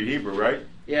 you do read Hebrew, right?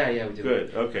 Yeah, we do.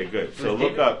 Good, okay, good. So Was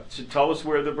look David- up, tell us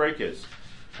where the break is.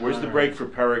 Where's the break for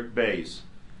parak Beis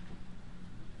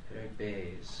Perek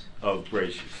Beis. of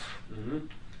Breshis?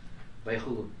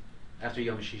 Vaychulu. After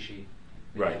Yom Shishi.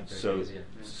 Right. Perek So, Beis, yeah.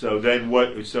 so then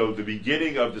what? So the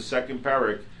beginning of the second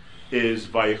parak is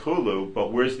Vaychulu,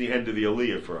 but where's the end of the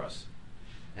Aliyah for us?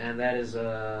 And that is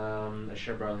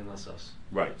Asher Barlin Lasos.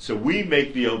 Right. So we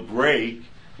make the break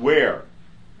where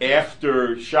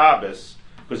after Shabbos,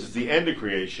 because it's the end of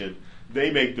creation. They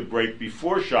make the break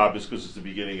before Shabbos because it's the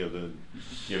beginning of the,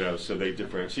 so they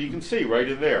differentiate. So you can see right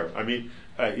in there. I mean,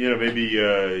 maybe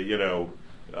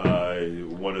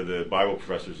one of the Bible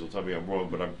professors will tell me I'm wrong,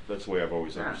 but that's the way I've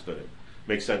always understood it.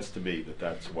 Makes sense to me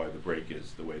that's why the break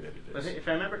is the way that it is. If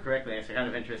I remember correctly, it's kind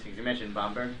of interesting because you mentioned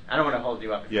Bomberg. I don't want to hold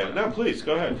you up. Yeah, no, please,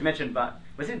 go ahead. You mentioned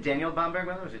was it Daniel Bomberg,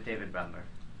 or was it David Bomberg?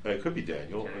 It could be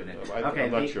Daniel. Okay,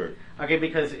 I'm not sure. Okay,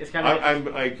 because it's kind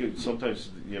of... I could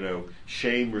sometimes,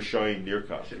 shame Rishayim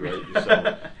Nirkat, right?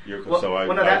 So I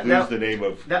lose the name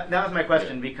of... That was my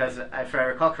question, because if I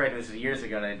recall correctly, this is years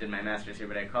ago that I did my master's here,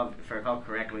 but if I recall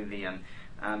correctly, the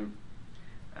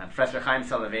Professor Chaim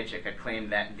Soloveitchik had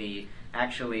claimed that the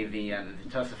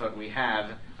Tosafot we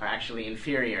have are actually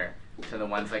inferior to the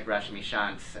ones like Rosh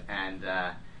Mishant's, and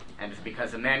it's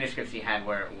because the manuscripts he had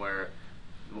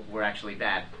were actually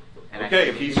bad. And okay,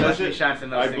 if he says it,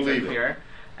 I believe it.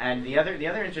 And the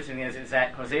other interesting thing is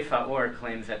that Jose Faur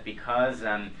claims that because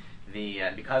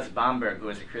Bomberg, who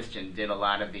was a Christian, did a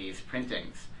lot of these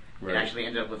printings, it actually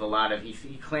ended up with a lot of.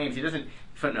 He claims, he doesn't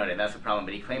footnote it. That's the problem.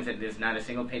 But he claims that there's not a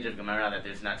single page of Gemara that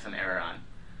there's not some error on.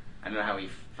 I don't know how he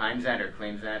finds that or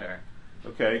claims that or.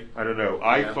 Okay, I don't know.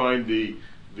 I find the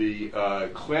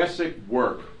classic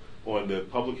work on the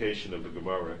publication of the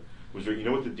Gemara was there. You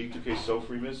know what the Dikduke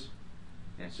Sofrim is?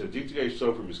 Yeah. So Dikduke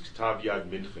Sofrim is Ktav Yad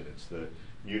Minchen. It's the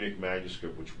Munich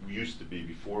manuscript, which used to be,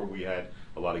 before we had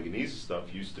a lot of Geniza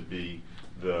stuff, used to be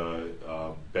the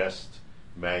best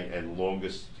and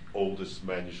longest, oldest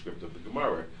manuscript of the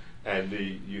Gemara. And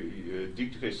the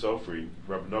Dikduke Sofrim,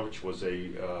 Rabinovich was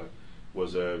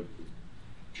a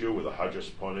Jew with a Hadras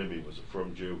Ponim. He was a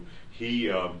frum Jew. He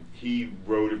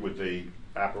wrote it with the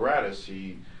apparatus.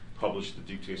 He published the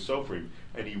Dikduke Sofrim,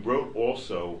 and he wrote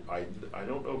also. I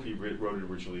don't know if he wrote it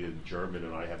originally in German,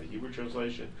 and I have a Hebrew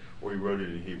translation, or he wrote it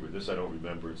in Hebrew. This I don't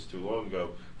remember. It's too long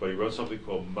ago. But he wrote something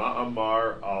called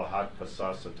Ma'amar al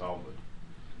Hadkasas Talmud,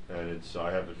 and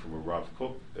I have it from a Rav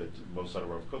Kook, Mosad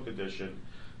Rav Kook edition,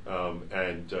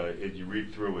 and you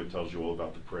read through it tells you all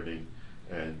about the printing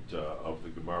and of the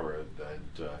Gemara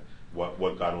and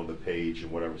what got on the page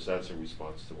and whatever. So that's in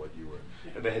response to what you were.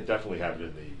 And they definitely have it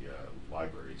in the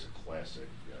library. It's a classic.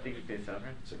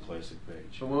 It's a classic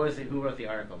page. But who wrote the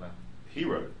article though? He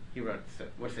wrote it. He wrote. So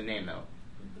what's the name though?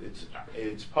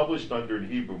 It's published under in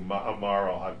Hebrew Ma'amar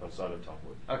al Hakmasad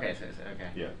Talmud. Okay, so okay.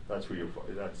 Yeah, that's where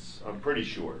I'm pretty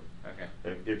sure.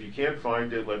 Okay. If you can't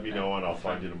find it, let me know and I'll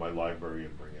find it in my library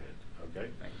and bring it in. Okay.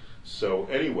 Thank you. So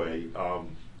anyway,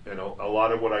 and a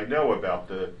lot of what I know about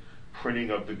the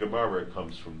printing of the Gemara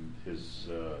comes from his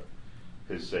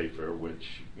sefer,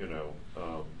 which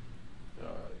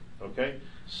okay.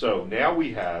 So now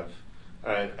we have,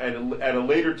 and at a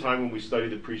later time when we study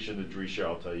the Prisha and the Drisha,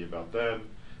 I'll tell you about them.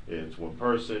 It's one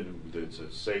person. It's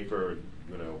a sefer.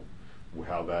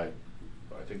 How that.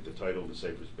 I think the title of the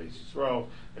sefer is Beis Yisrael,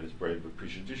 and it's branded with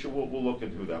Prisha and Drisha. We'll look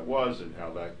into who that was and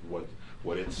how that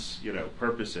what its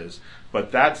purpose is.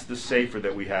 But that's the sefer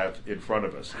that we have in front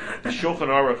of us. The Shulchan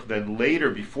Aruch then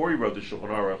later, before he wrote the Shulchan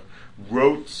Aruch,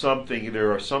 wrote something.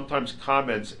 There are sometimes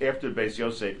comments after Beis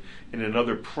Yosef in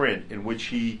another print in which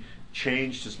he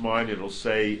changed his mind. It'll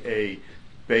say a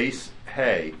Beis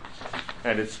Hay,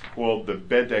 and it's called the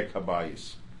Bedek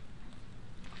Habayis.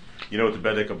 You know what the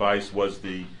Bedek Habayis was?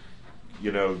 The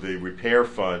repair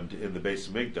fund in the Beis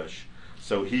Mikdash.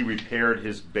 So he repaired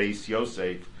his Beis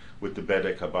Yosef with the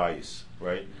Bedek Habayis,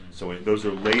 right? So those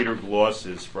are later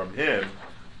glosses from him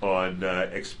on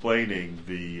explaining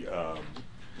the,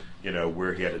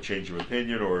 where he had a change of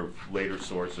opinion or later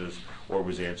sources or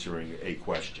was answering a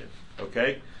question,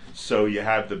 okay? So you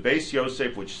have the Beis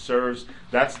Yosef, which serves,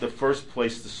 that's the first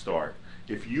place to start.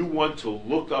 If you want to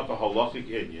look up a halachic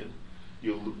inyan,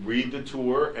 you read the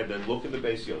Torah and then look in the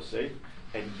Beis Yosef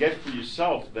and get for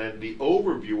yourself then the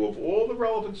overview of all the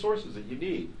relevant sources that you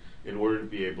need in order to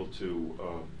be able to,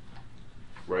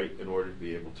 in order to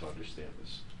be able to understand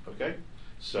this. Okay?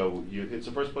 So it's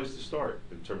the first place to start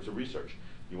in terms of research.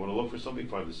 You want to look for something,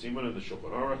 find the Siman and the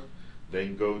Shulchan Aruch,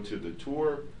 then go to the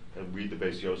Torah and read the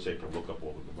Beis Yosef and look up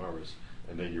all the Gemaras,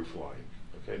 and then you're flying.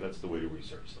 Okay? That's the way to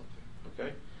research something.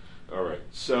 Okay? All right.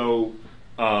 So,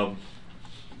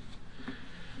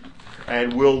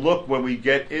 and we'll look when we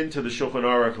get into the Shulchan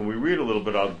Aruch and we read a little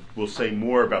bit. We'll say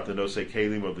more about the Nosei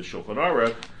Kelim of the Shulchan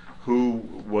Aruch, who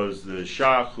was the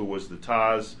Shach, who was the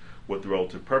Taz, what the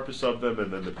relative purpose of them,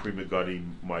 and then the Pri Megadim,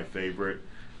 my favorite,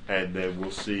 and then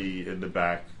we'll see in the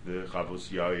back the Chavos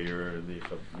Yair and the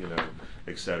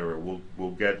etc.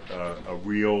 We'll get a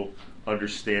real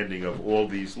understanding of all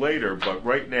these later, but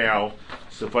right now,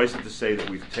 suffice it to say that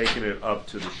we've taken it up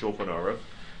to the Shulchan Aruch,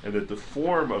 and that the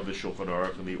form of the Shulchan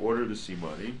Aruch and the order of the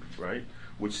Simanim, right,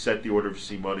 which set the order of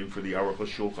Simanim for the Aruch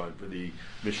HaShulchan, for the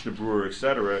Mishnah Berurah,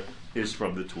 etc., is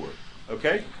from the Torah.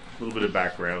 Okay? A little bit of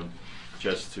background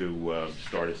just to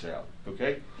start us out.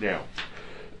 Okay? Now,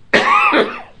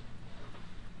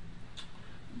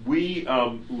 we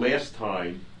last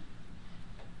time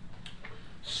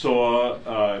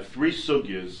saw three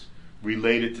sugyas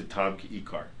related to Taam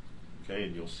K'ikar. Okay?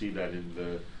 And you'll see that in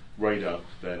the write-up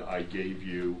that I gave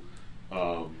you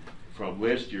from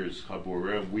last year's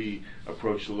Chabura. We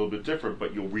approached a little bit different,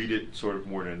 but you'll read it sort of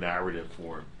more in a narrative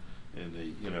form. And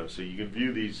so you can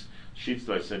view these sheets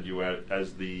that I send you out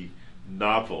as the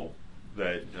novel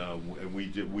that and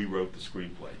we wrote the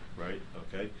screenplay, right?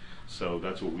 Okay, so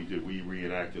that's what we did. We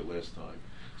reenacted last time.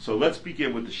 So let's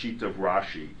begin with the sheet of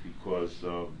Rashi, because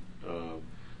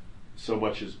so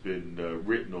much has been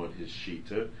written on his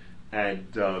shita,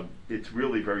 and it's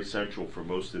really very central for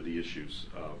most of the issues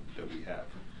that we have.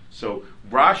 So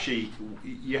Rashi,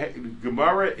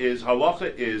 Gemara is,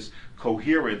 halacha is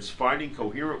coherence, finding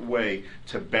coherent way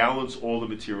to balance all the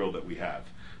material that we have.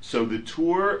 So the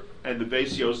Tur and the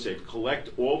Beis Yosef collect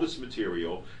all this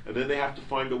material, and then they have to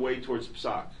find a way towards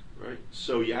Psak, right?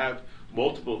 So you have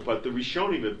multiple, but the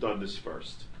Rishonim have done this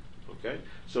first. Okay?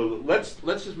 So let's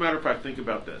as a matter of fact think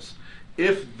about this.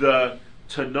 If the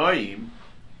Tanaim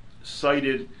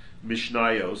cited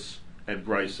Mishnayos and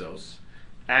Brisos,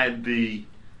 and the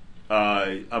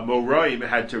Amoraim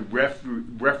had to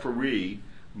referee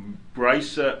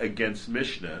Brisa against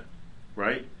Mishnah,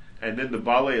 right? And then the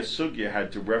Balei Sugya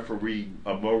had to referee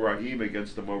Amoraim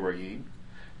against Amoraim,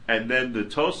 and then the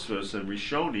Tosfos and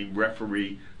Rishonim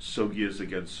referee Sugyas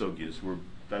against Sugyas.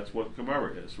 That's what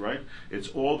Gemara is, right? It's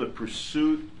all the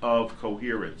pursuit of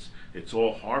coherence. It's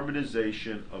all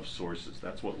harmonization of sources.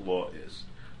 That's what law is.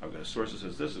 I've got a source that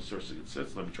says this, a source that says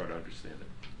this. Let me try to understand it.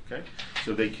 Okay?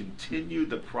 So they continue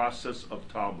the process of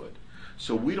Talmud.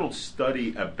 So we don't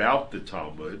study about the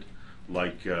Talmud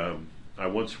like I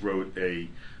once wrote a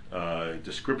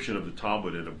description of the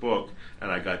Talmud in a book,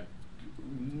 and I got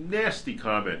nasty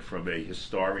comment from a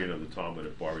historian of the Talmud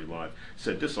at Bar Ilan.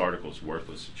 Said this article is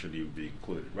worthless; it shouldn't even be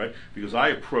included, right? Because I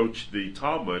approached the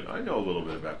Talmud. I know a little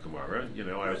bit about Gemara.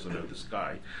 I also know this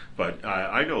guy, but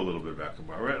I know a little bit about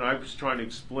Gemara, and I was trying to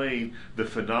explain the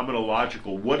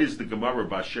phenomenological. What is the Gemara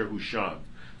Basher Husham?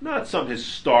 Not some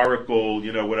historical,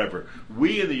 whatever.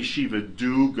 We in the yeshiva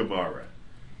do Gemara.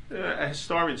 A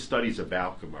historian studies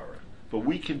about Gemara, but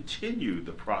we continue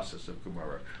the process of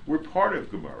Gemara. We're part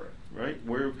of Gemara, right?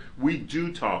 We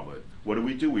do Talmud. What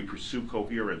do? We pursue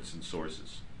coherence in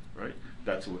sources, right?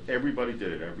 That's what everybody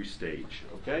did at every stage,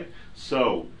 okay?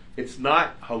 So,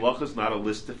 halacha is not a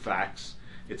list of facts.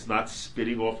 It's not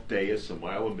spitting off deis a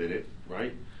mile a minute,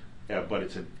 right? But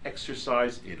it's an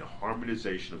exercise in a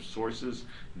harmonization of sources,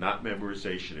 not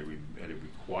memorization, and it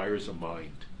requires a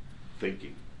mind,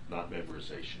 thinking, not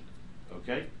memorization.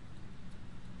 Okay?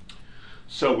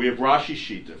 So we have Rashi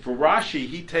Shita. For Rashi,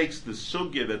 he takes the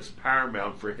sugya that's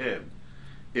paramount for him,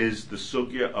 is the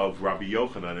sugya of Rabbi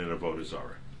Yochanan in Avodah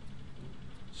Zarah.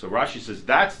 So Rashi says,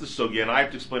 that's the sugya, and I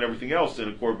have to explain everything else in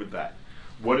accord with that.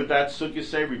 What did that sugya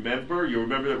say? You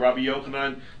remember that Rabbi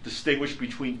Yochanan distinguished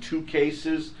between two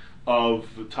cases of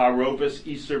Tarovis,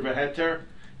 Isur, Veheter.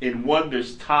 In one,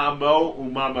 there's Tamo,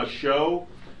 Umama, Shel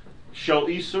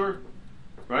Isur,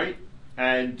 right?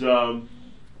 And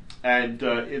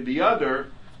in the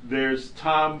other, there's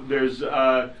Tamo,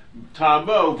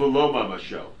 Velo Mama,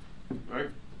 Shel, right?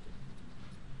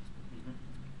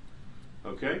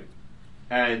 Okay?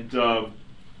 And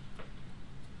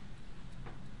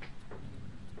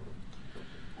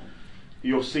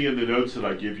you'll see in the notes that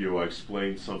I give you, I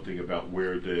explain something about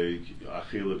where the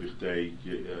Achila B'chtei,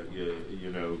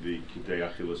 the Kidei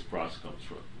Achilas Pras comes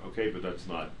from. Okay, but that's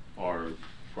not our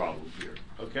problem here.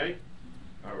 Okay?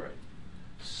 All right.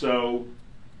 So,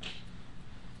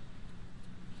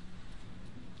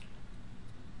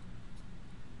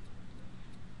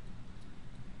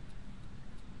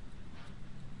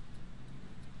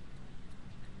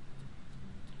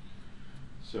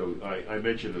 I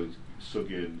mentioned a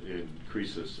sugya in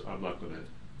Krisis. I'm not going to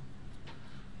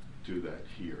do that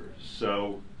here.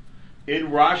 So, in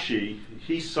Rashi,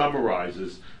 he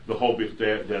summarizes the whole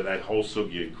that whole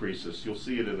sugya in Krisis. You'll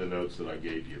see it in the notes that I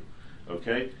gave you.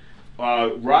 Okay,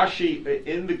 Rashi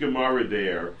in the Gemara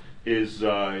there is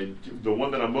the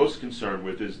one that I'm most concerned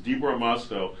with is Dibra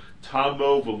Masto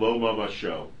Tamo Velo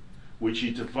Mamasho, which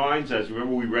he defines as.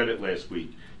 Remember we read it last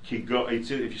week. If you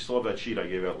still have that sheet I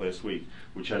gave out last week,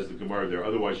 which has the Gemara there.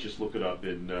 Otherwise, just look it up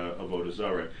in Avodah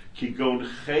Zarah. Kigon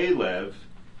Chelev,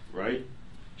 right?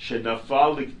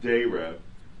 Shenafal Likdeira,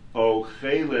 O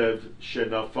Chelev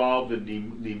Shenafal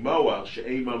V'Nimoach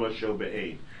She'ei Mamasho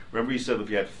Be'ein. Remember he said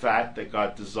if you had fat that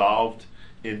got dissolved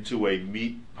into a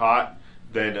meat pot,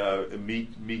 then a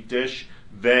meat dish,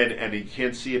 and you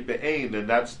can't see it be'ein, then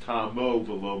that's Tamo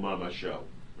V'Lo Mamasho,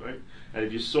 right? And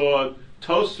if you saw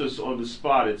Tosfos on the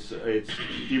spot, it's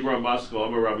Dibra Maskal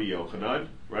Amar Rabbi Yochanan,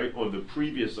 right, on the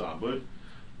previous Amud,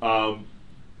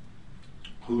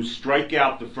 who strike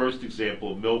out the first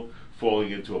example of milk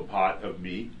falling into a pot of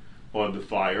meat on the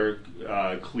fire,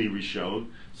 Kli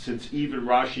Rishon, since even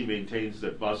Rashi maintains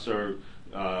that Basar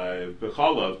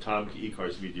B'chalav Taam K'ikar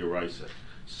Zvid Yoraisa.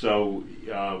 So,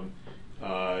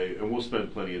 and we'll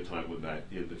spend plenty of time with that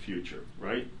in the future,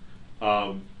 right?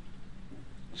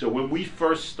 So when we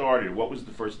first started, what was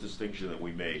the first distinction that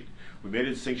we made? We made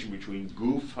a distinction between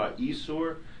Guf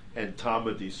HaIsur and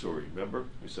Tama D'Isur. Remember?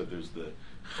 We said there's the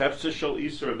Chefza Shel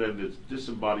Isur and then the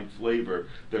disembodied flavor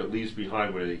that it leaves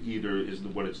behind when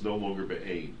it's no longer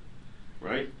Be'ein.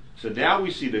 Right? So now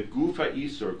we see that Guf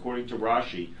HaIsur, according to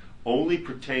Rashi, only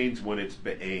pertains when it's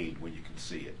Be'ein, when you can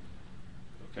see it.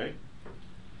 Okay?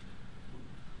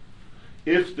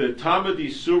 If the Tama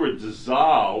D'Isura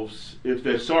dissolves, the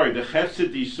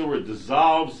Chefza D'Isura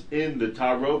dissolves in the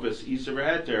Tarovis Isur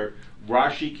Heter,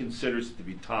 Rashi considers it to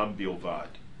be Tam Bilvad.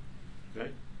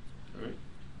 Okay? All right?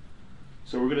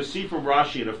 So we're going to see from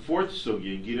Rashi in a fourth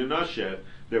sugya in Gita Nashe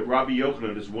that Rabbi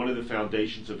Yochanan is one of the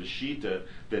foundations of a Shita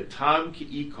that Tam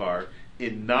Ki'ikar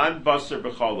in non-Basar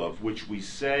B'chalav, which we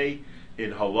say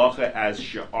in Halacha as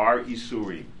Sha'ar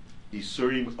Isurim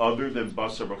other than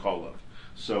Basar B'chalav.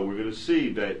 So we're going to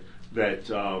see that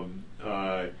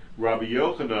Rabbi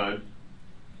Yochanan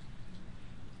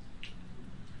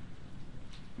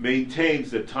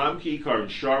maintains that Tam Ki'ikar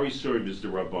and Shari Surim is the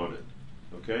Rabbanan.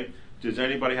 Okay? Does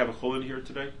anybody have a chulin here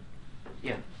today?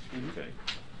 Yeah. Mm-hmm. Okay.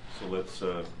 So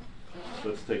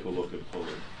let's take a look at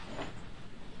chulin.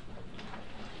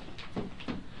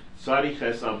 Sadi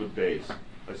Ches Amud Beis.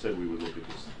 I said we would look at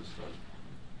this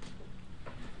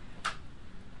time.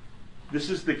 This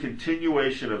is the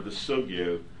continuation of the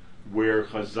sugya where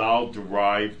Chazal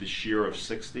derived the shear of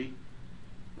 60,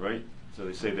 right? So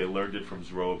they say they learned it from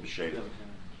Zroa B'Shela.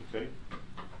 Okay?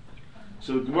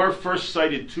 So the Gemara first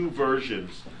cited two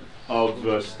versions of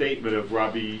the statement of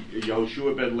Rabbi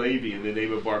Yehoshua ben Levi in the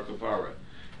name of Bar Kapara.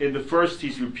 In the first,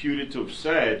 he's reputed to have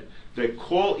said that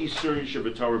Kol Isurin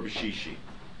Shabbatorah B'Shishi.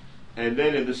 And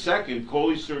then in the second,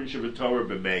 Kol Isurin Shabbatorah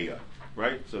B'Meya.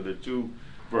 Right? So there are two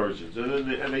versions. And then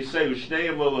and they say,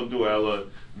 Ushneim lo lamdu ela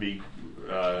mi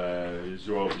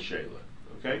Zroa B'Shela.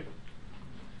 Okay?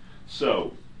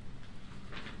 So,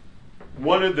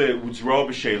 one of the Zroa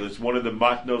B'Shela is one of the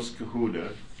Matnos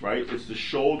Kahuna, right? It's the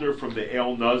shoulder from the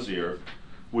El Nazir,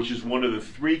 which is one of the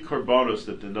three korbanos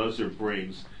that the Nazir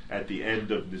brings at the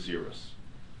end of Naziris.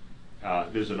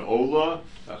 There's an Ola,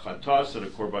 a Chatas, and a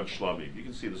Korban Shlamim. You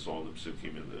can see this all in the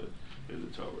Psukim in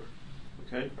the Torah.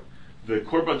 Okay? The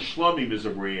Korban Shlamim is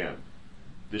a Ram.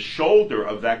 The shoulder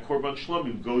of that Korban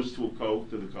Shlamim goes to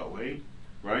the Kohen,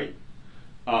 right?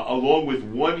 Along with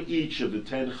one each of the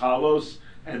 10 Chalos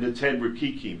and the 10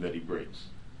 Rikikim that he brings.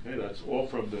 Okay, that's all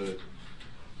from the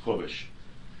Chumash.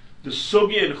 The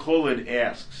Sugya in Chulin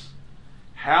asks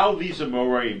how these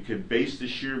Amoraim can base the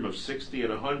shirim of 60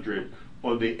 and 100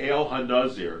 on the El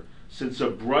HaNazir, since a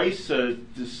Brisa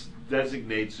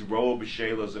designates Roa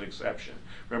B'Shela as an exception.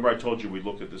 Remember I told you we'd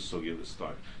look at this Sugya this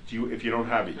time. If you don't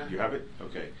have it, you have it?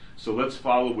 Okay. So let's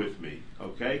follow with me.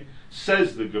 Okay?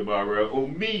 Says the Gemara,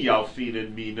 Umi Yalfin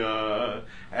and Mina.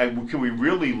 And can we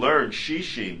really learn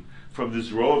Shishim from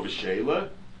this Roa B'Shela?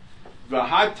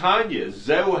 V'hat Tanya,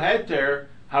 Zeu Heter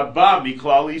Haba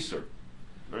Miklal Iser.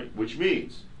 Right? Which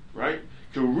means, right?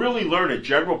 To really learn a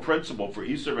general principle for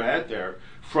Iser V'Heter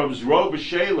from Zroa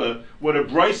B'Shela, when a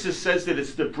Brisa says that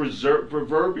it's the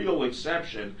proverbial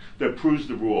exception that proves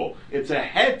the rule. It's a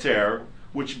Heter,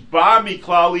 which Ba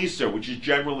Miklal Iser, which is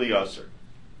generally Usr.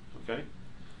 Okay?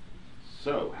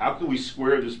 So, how can we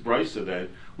square this Brisa then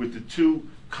with the two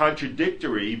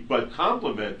contradictory but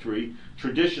complementary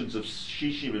traditions of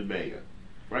Shishim and Meya?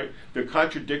 Right? They're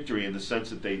contradictory in the sense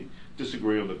that they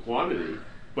disagree on the quantity,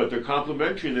 but they're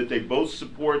complementary in that they both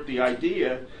support the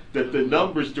idea that the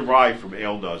numbers derive from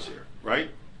El Nazir. Right?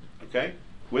 Okay?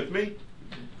 With me?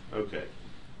 Okay.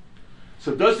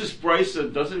 So does this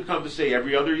Brisa, doesn't it come to say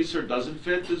every other Isser doesn't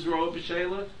fit the Zroa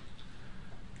B'Shela?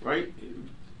 Right?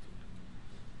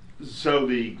 So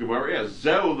the Gemara asks,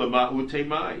 Zeu l'ma'ute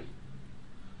mai.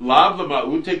 Lav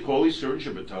l'ma'ute kol Isser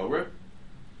Shabbatorah.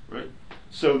 Right?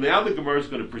 So now the Gemara is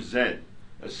going to present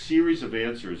a series of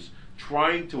answers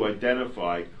trying to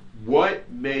identify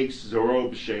what makes Zroa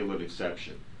B'Shela an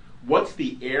exception. What's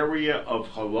the area of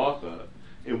halacha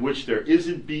in which there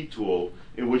isn't bitul,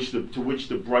 to which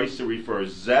the Brisa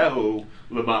refers, Zehu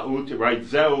l'ma'ut, right?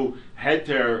 Zehu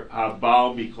heter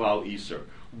habal miklal iser.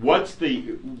 What's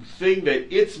the thing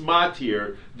that it's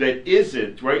matir that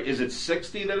isn't, right? Is it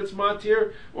 60 that it's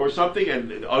matir or something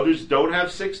and others don't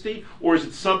have 60? Or is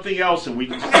it something else and we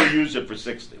can still use it for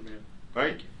 60?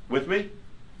 Right? With me?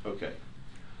 Okay.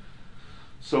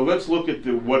 So let's look at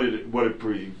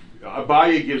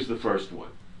Abaye gives the first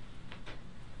one.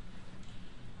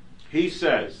 He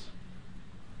says,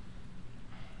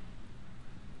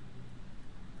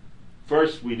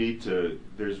 first we need to,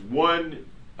 there's one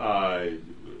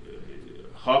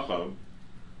Chacham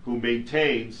who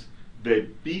maintains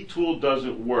that bitul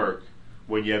doesn't work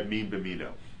when you have min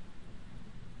b'mino.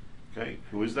 Okay,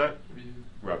 who is that?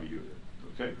 Rabbi Yehuda.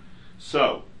 Okay,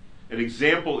 so an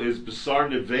example is basar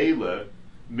nevela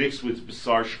mixed with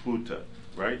basar shchuta,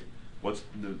 right? What's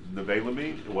nevela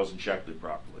mean? It wasn't shechted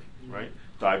properly, right?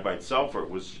 Died by itself or it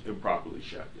was improperly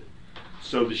shechted.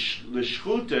 So the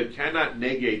shchuta cannot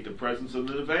negate the presence of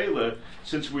the nevela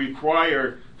since we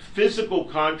require physical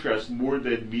contrast more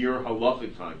than mere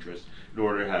halachic contrast in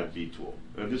order to have bitul.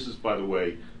 And this is, by the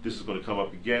way, this is going to come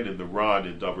up again in the Ran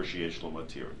in Davar Sheyesh Lo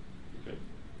Matir. Okay.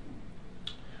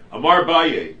 Amar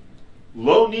Baye,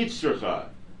 Lo nitzracha,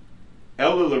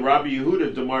 Ela LeRabbi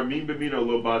Yehuda Damar Min B'Mino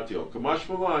Lo Batil, Kamash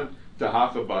Malan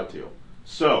Tahacha Batil.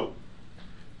 So,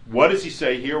 what does he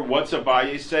say here? What's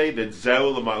Abaye say? That Zeu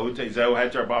l'ma'ute, Zeu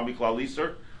heter ba miklal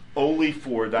iser? Only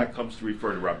for, that comes to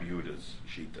refer to Rabbi Yehuda's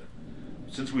Shita.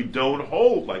 Since we don't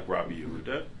hold like Rabbi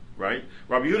Yehuda, right?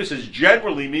 Rabbi Yehuda says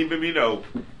generally min b'mino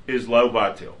is lo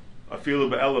batil. Afilu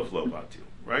b'elef lo batil,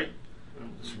 right?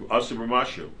 Asur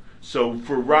b'mashu. So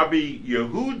for Rabbi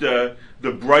Yehuda,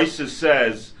 the Brisa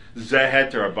says Zeh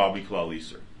heter ba miklal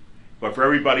iser. But for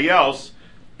everybody else,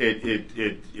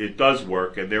 it does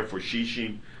work, and therefore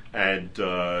Shishim and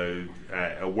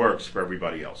works for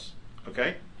everybody else.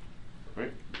 Okay?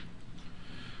 Right?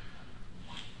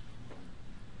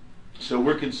 So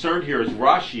we're concerned here, as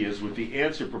Rashi is, with the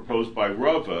answer proposed by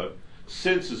Rava,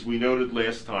 since, as we noted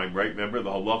last time, right? Remember,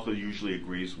 the halacha usually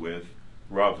agrees with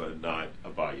Rava, not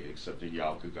Abaye, except in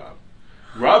Yal Kagav.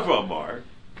 Rava Amar,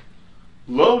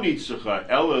 Lo nitzcha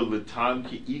ela l'tam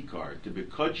ki ikar to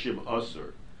bekudshim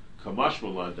asur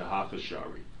kamashmalan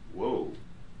dehachashari. Whoa,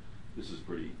 this is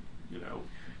pretty.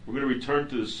 We're going to return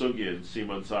to the sugya in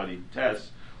Siman Sadi test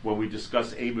when we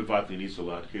discuss Eimevat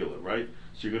Nisolat Chila, right?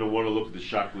 So you're going to want to look at the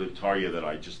Shaklit Tarya that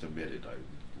I just omitted.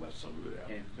 I left some of it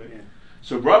out. Okay? Yeah.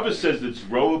 So Rava says that it's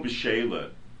Roa B'Shela,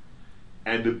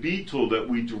 and the beetle that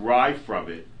we derive from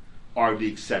it are the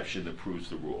exception that proves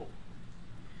the rule.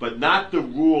 But not the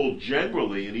rule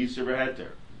generally in Isser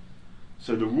V'Heter.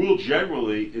 So the rule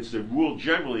generally, it's the rule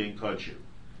generally in Kudshim.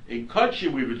 In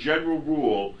Kudshim, we have a general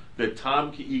rule that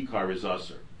Taam Ki Ikar is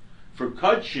Usser. For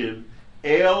Kudshim,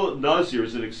 El Nazir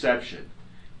is an exception.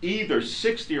 Either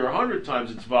 60 or 100 times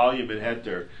its volume in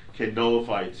Heter can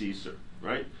nullify its Isser.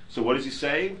 Right? So what is he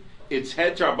saying? It's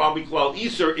Heter Abamiklal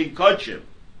Isser in Kudshim.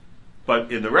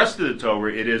 But in the rest of the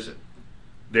Torah, it isn't.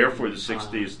 Therefore, the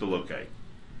 60 is still okay.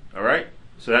 All right?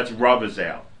 So that's Rava's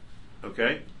out.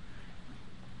 Okay?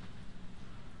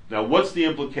 Now, what's the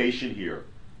implication here?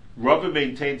 Rava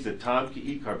maintains that Taam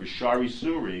Ki Ikar B'Shari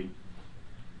Surim,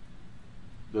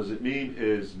 does it mean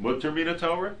is Mutter Mina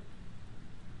Torah?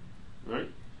 Right?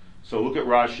 So look at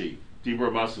Rashi. Dibur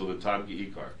Masel the Taam Ki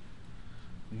Ikar.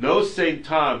 No Saint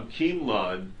Tam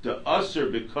Kimlan de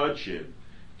Usser B'Kudshim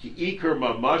Ki Ikar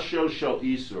Mamasho Shal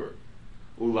Isur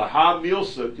Ulaha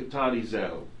Milsa Katani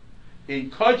Zehu. In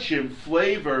Kudshim,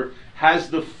 flavor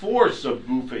has the force of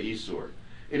Gufa Isur.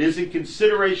 It is in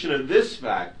consideration of this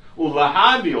fact,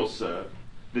 Ulaha Milsa,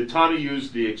 the Tana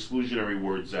used the exclusionary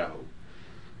word Zehu.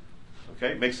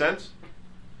 Okay, make sense?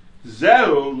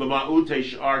 Zehu Lama'ute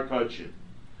Sh'ar Kudshim.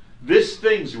 This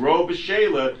thing's Ro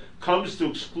B'Shela comes to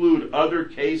exclude other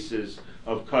cases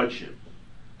of Kudshim.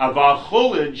 Aval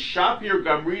Chulin Shapir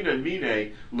Gamrina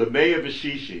Mine Lemeya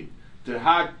V'Shishin.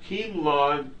 Tehak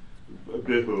Kimlan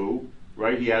Bihu,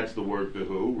 right? He adds the word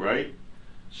bihu, right?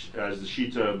 As the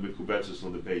Shita Mikubetzis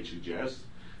on the page suggests.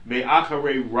 Me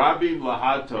achare rabim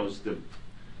lahatos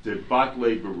de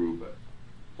batle beruba.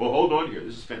 Well, hold on here.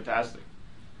 This is fantastic.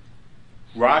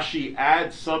 Rashi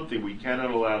adds something we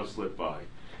cannot allow to slip by.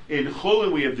 In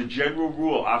Chulin, we have the general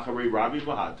rule achare rabim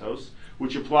lahatos,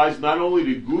 which applies not only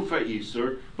to Gufa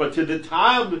Isur, but to the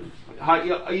Taam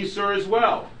Isur as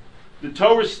well. The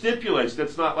Torah stipulates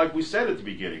that's not like we said at the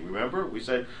beginning. Remember, we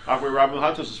said Achre Rabbi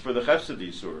Hatos is for the Chefsed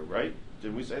Yisur, right?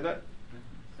 Didn't we say that?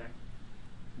 Sorry.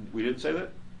 We didn't say that.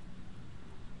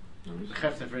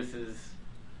 Chefsed versus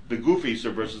The Goofy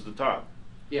Yisur versus the Taam.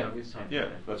 Yeah, we saw. Yeah,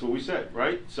 that's what we said,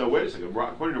 right? So wait a second.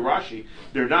 According to Rashi,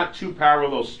 they're not two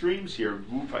parallel streams here,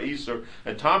 Gufa Yisur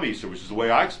and Taam Yisur, which is the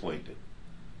way I explained it.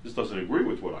 This doesn't agree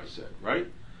with what I said, right?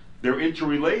 They're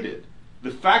interrelated. The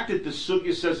fact that the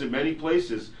Sugya says in many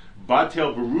places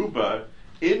Batel Beruba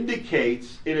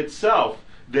indicates in itself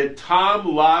that Tam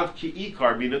Lav Ki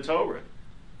Ikar Mina Torah.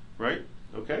 Right?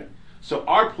 Okay? So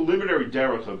our preliminary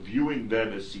derech of viewing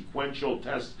them as sequential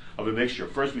tests of a mixture.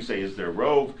 First we say, is there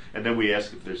Rove? And then we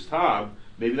ask if there's Tam.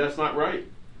 Maybe that's not right.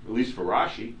 At least for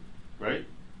Rashi. Right?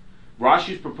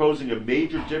 Rashi's proposing a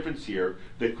major difference here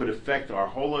that could affect our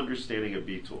whole understanding of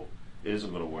Bitul. It isn't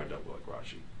going to wind up like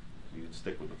Rashi. You can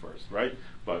stick with the first, right?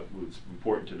 But it's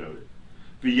important to note it.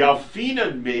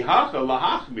 V'yalfinan mehacha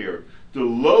lahachmir the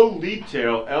lo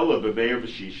litel ella b'meir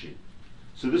v'shishin.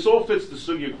 So this all fits the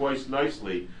sugya quite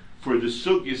nicely. For the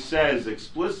sugya says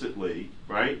explicitly,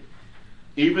 right?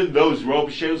 Even those Ro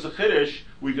B'Sheil's a chiddush,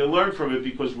 we can learn from it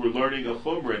because we're learning a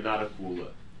chumrah and not a kula,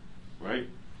 right?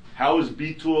 How is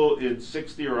bitul in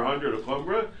 60 or 100 a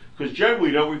chumrah? Because generally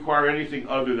we don't require anything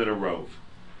other than a rov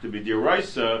to be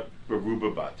diraisa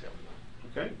beruba batel.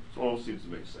 Okay, it all seems to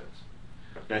make sense.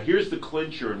 Now here's the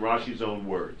clincher in Rashi's own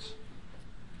words.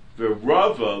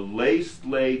 V'rava leis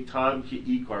le tam ki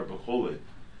ikar b'cholit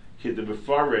ki de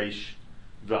mefaresh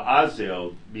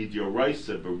v'azel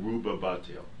midyoraisa beruba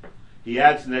batel. He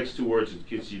adds the next two words in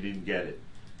case you didn't get it.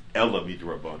 Ella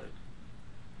midrabanan.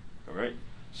 All right.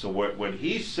 So when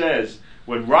he says,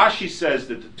 when Rashi says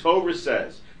that the Torah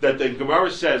says that the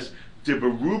Gemara says de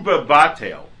beruba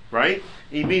batel, right?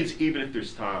 He means even if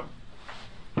there's time.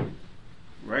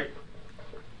 Right?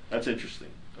 That's interesting.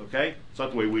 Okay? It's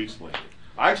not the way we explain it.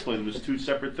 I explain them as two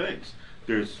separate things.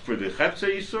 There's, for the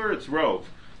Chefse Yisur, it's Rov.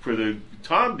 For the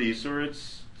Taam Yisur,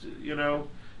 it's,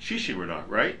 Shishin or not,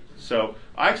 right? So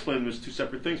I explain them as two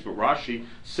separate things, but Rashi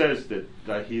says that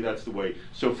that's the way.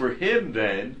 So for him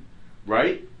then,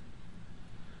 right,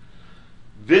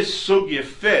 this sugya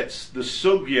fits the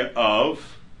sugya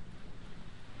of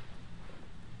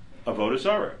Avodah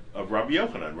Zarah of Rabbi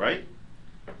Yochanan, right?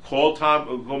 Kol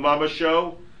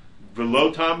mamasho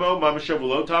v'lo tamo, mamasho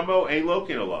v'lo tamo, ein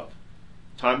lokin alav.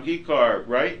 Tam kikar,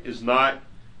 right, is not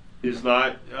if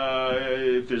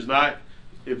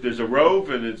there's a rove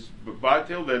and it's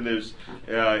batil, then it's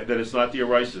not the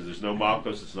eraisa. There's no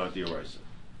malchus, it's not the eraisa.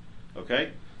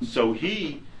 Okay, so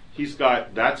he's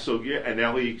got that sugya, and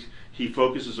now he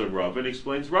focuses on Rava and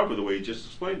explains Rava the way he just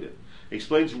explained it. He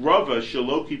explains Rava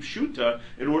shaloki pshuta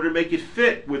in order to make it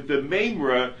fit with the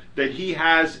memra that he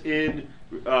has in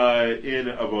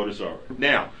Avodah Zarah.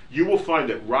 Now you will find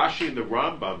that Rashi and the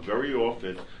Rambam very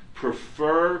often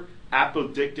prefer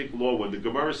apodictic law. When the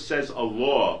Gemara says a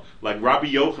law, like Rabbi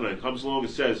Yochanan comes along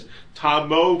and says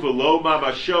Tamo v'lo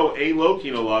mamasho ein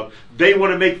lokin alav, they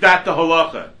want to make that the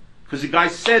halacha because the guy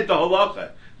said the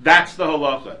halacha. That's the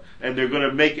halacha, and they're going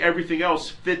to make everything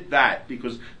else fit that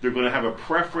because they're going to have a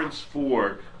preference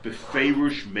for the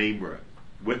Ferush Memra.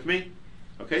 With me?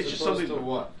 Okay, As it's just opposed something. to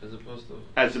what?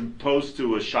 As opposed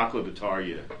to a Shakla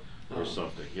V'Tarya or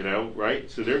something,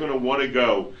 right? So they're going to want to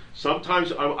go.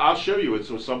 Sometimes I'll show you it.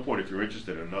 So at some point, if you're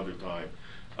interested, another time,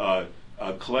 a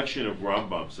collection of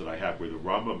Rambams that I have where the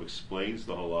Rambam explains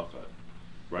the halacha,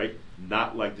 right?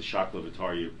 Not like the Shakla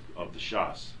V'Tarya of the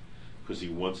Shas, because he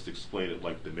wants to explain it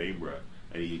like the Memra,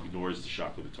 and he ignores the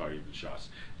Shakla V'Tarya of the Shas.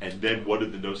 And then what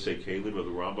did the Nosei Kalim of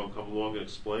the Rambam come along and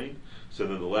explain? So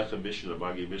then the Lechem Mishnah,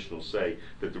 Magi Mishnah will say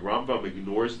that the Rambam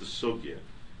ignores the Sugya,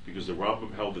 because the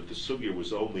Rambam held that the Sugya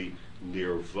was only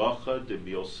Lirvacha de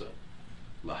Milsa,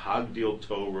 Lahagdil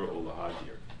Torah or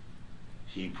Lahadir.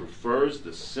 He prefers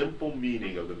the simple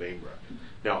meaning of the Memra.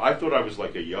 Now, I thought I was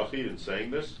like a Yachid in saying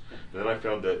this, and then I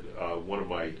found that one of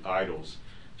my idols.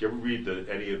 Do you ever read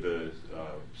any of the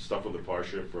stuff on the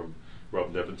Parsha from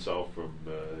Rav Nebenzahl from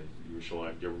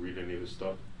Yerushalayim? Do you ever read any of his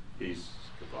stuff? He's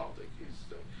Gavaldik.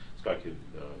 This guy can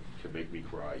make me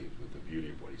cry with the beauty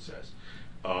of what he says.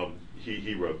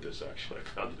 He wrote this, actually. I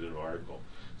found it in an article.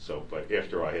 So, but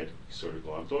after I had sort of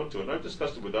glommed onto it, and I've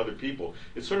discussed it with other people,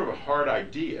 it's sort of a hard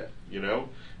idea,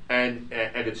 and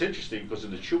it's interesting because in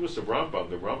the Chuvas of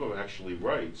Rambam, the Rambam actually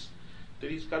writes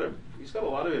that he's got a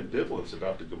lot of ambivalence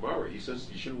about the Gemara. He says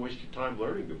you shouldn't waste your time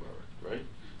learning Gemara, right?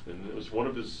 And it was one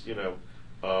of his,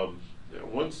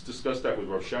 once discussed that with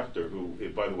Rav Schechter, who,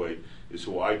 by the way, is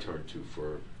who I turn to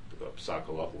for Psak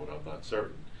Halacha when I'm not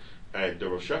certain. And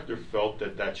Rav Schechter felt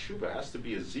that Shuvah has to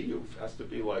be a ziyuf, has to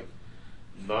be like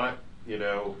it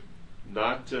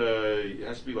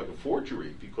has to be like a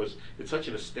forgery because it's such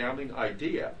an astounding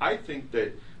idea. I think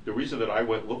that the reason that I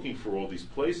went looking for all these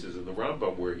places in the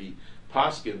Rambam where he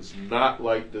Paskins not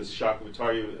like the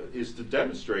Shakavatarya is to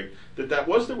demonstrate that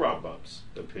was the Rambam's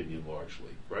opinion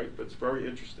largely, right? But it's very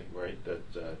interesting, right?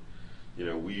 That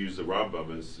we use the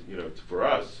Rambam as for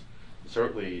us.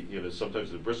 Certainly, sometimes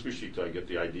in the Brisker Shita I get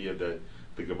the idea that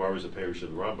the Gemara is a parish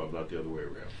of the Rambam, not the other way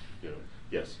around.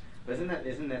 Yes. But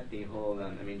isn't that the whole?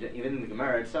 Even in the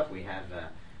Gemara itself, we have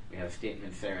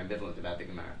statements that are ambivalent about the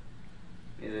Gemara.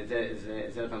 Is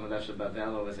that from Madash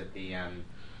Bavel, or was it the in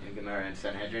Gemara and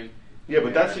Sanhedrin? Yeah,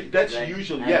 but that's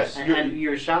usually yes. And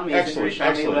Yerushalmi is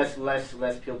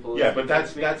less pupils. Yeah, but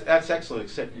that's excellent.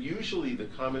 Except usually the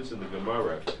comments in the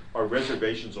Gemara are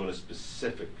reservations on a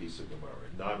specific piece of Gemara,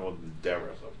 not on the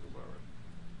derech of Gemara.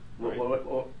 Right?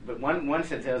 But one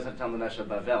said Talmud Nashal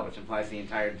Bavel, which implies the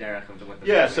entire derech of what the.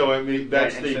 Yeah, so I mean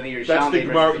that's the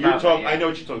Gemara. You're talking. I know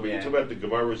what you're talking about. Yeah. You're talking about the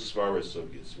Gemara Svara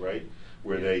Sugyas, right?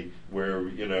 Where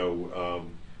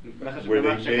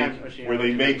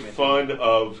they make fun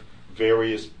of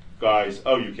various guys.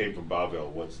 Oh, you came from Bavel.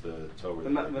 What's the Torah?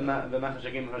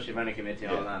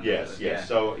 Yes.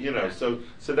 So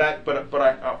that, but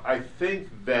I think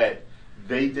that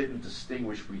they didn't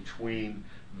distinguish between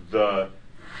the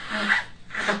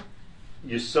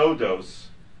Yisodos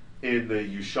in the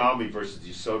Yushalmi versus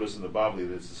Yisodos in the Bavli.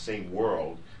 That's the same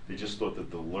world. They just thought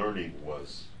that the learning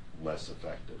was less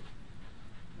effective.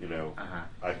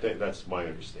 I think that's my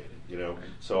understanding. Right.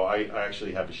 So I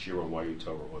actually have a shir on Wayu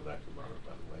Torah on that Gemara,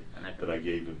 by the way, that I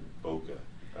gave in Boca,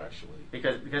 actually.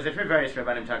 Because I've heard various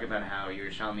Rabbanim talk about how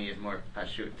Yerushalmi is more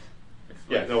pashut.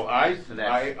 I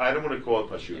don't want to call it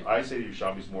pashut. Yeah. I say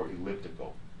Yerushalmi is more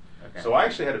elliptical. Okay. So I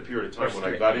actually had a period of time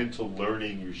when I got into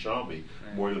learning Yerushalmi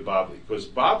more than Bavli, because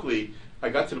Bavli, I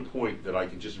got to the point that I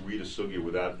could just read a sugya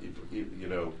without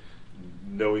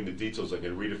knowing the details. I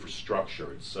can read it for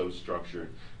structure. It's so structured,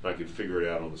 and I can figure it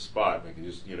out on the spot. And I can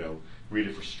just, read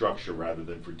it for structure rather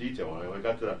than for detail. And I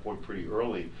got to that point pretty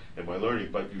early in my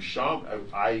learning. But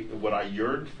what I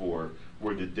yearned for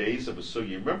were the days of a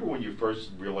sugya. Remember when you first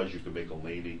realized you could make a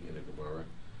laning in a Gemara?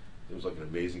 It was like an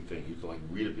amazing thing. You could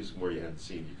read a piece of Gemara you hadn't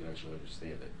seen. You can actually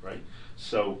understand it, right?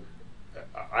 So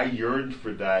I yearned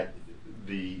for that,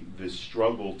 the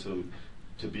struggle to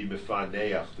be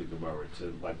mefaneach the Gemara,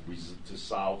 to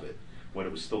solve it when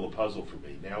it was still a puzzle for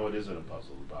me. Now it isn't a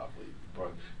puzzle,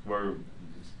 Gemara,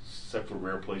 except for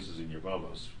rare places in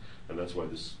Yevamos, and that's why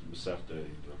this Masechta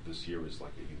of this year is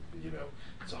like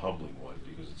it's a humbling one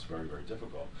because it's very, very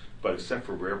difficult. But except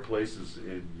for rare places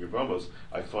in Yevamos,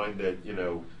 I find that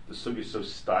the sugya is so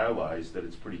stylized that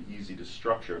it's pretty easy to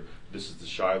structure. This is the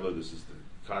Shiloh, this is the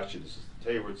Kasha, this is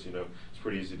the Teretz. It's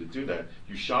pretty easy to do that.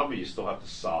 Yushami, you still have to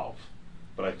solve.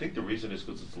 But I think the reason is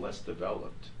because it's less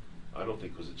developed. I don't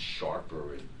think because it's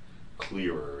sharper and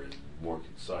clearer and more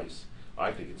concise.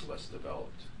 I think it's less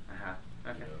developed.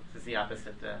 Okay. This is the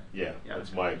opposite. Yeah,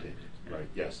 that's my opinion. Yeah. Right?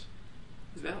 Yes.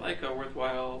 Is that like a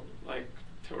worthwhile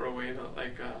Torah way to I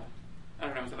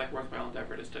don't know? Is it like worthwhile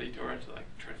endeavor to study Torah to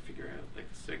try to figure out the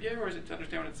sugya, or is it to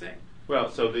understand what it's saying? Well,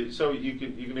 so you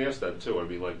can ask that too. I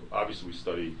mean, obviously we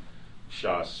study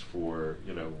Shas for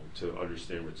to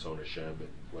understand Ritzon Hashem and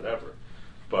whatever,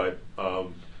 but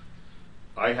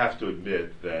I have to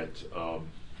admit that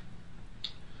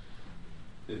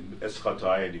in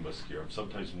Eschatay and Maskir, I'm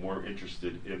sometimes more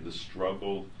interested in the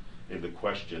struggle, in the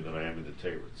question, than I am in the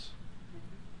Teretz.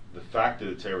 The fact of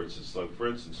the Teretz is for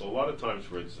instance, a lot of times,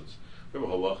 we have a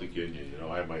halachic union.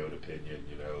 I have my own opinion,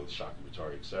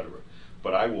 Shakamatari, etc.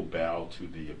 But I will bow to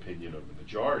the opinion of the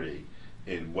majority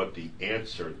in what the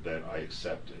answer that I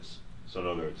accept is. So in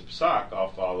other words, psak,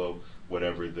 I'll follow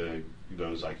whatever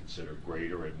those I consider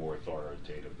greater and more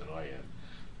authoritative than I am.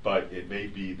 But it may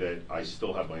be that I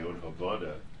still have my own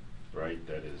havana, right,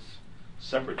 that is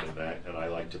separate than that, and I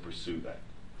like to pursue that,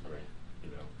 right?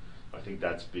 I think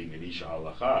that's being an isha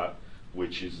halacha,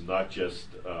 which is not just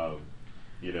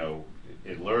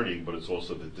in learning, but it's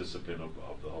also the discipline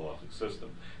of the halachic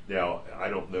system. Now, I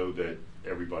don't know that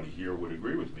everybody here would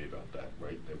agree with me about that,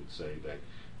 right? They would say that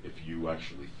if you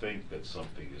actually think that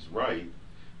something is right,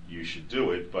 you should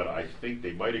do it, but I think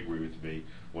they might agree with me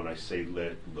when I say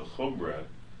l'chumra,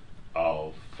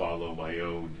 I'll follow my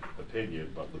own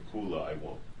opinion, but l'kula, I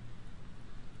won't.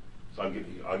 So I'll give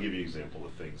you an example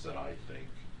of things that I think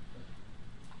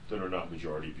that are not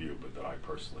majority view, but that I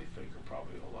personally think are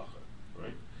probably halacha,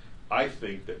 right? I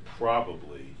think that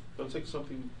probably, let's take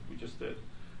something we just did.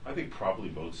 I think probably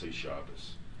Motzei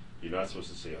Shabbos. You're not supposed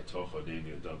to say Atocha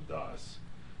Nemi Adam Das.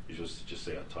 You're supposed to just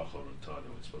say Atacha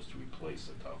Notano. It's supposed to replace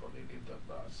Atacha Nemi Adam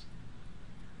Das.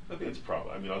 I think it's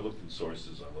probably. I mean, I looked in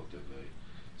sources. I looked at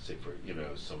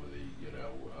some of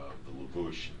the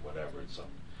Levush and whatever, and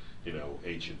some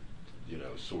ancient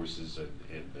sources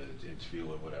in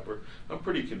Tefillah and whatever. I'm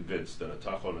pretty convinced that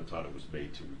Atacha Notano was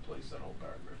made to replace that whole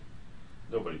paragraph.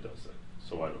 Nobody does that,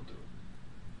 so I don't do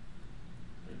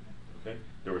it. Okay?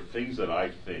 There are things that I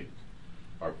think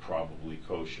are probably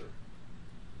kosher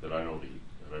that I don't eat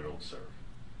and I don't serve.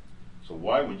 So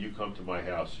why, when you come to my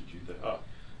house, should you think,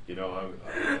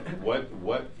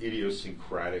 what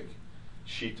idiosyncratic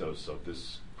shitos of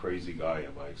this crazy guy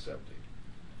am I accepting?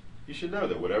 You should know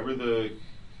that whatever the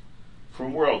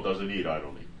from world doesn't eat, I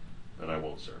don't eat, and I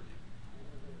won't serve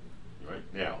you. Right?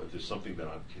 Now, if there's something that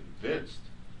I'm convinced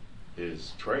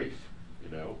is treif,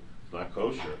 not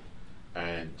kosher,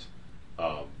 and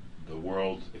the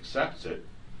world accepts it,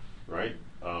 right?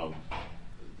 I'm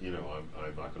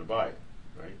not going to buy it,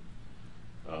 right?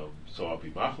 So I'll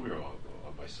be machmir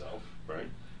on myself, right?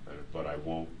 But I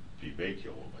won't be makil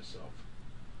on myself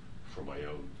for my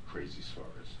own crazy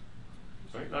svaras,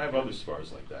 right? And I have other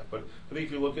svaras like that, but I think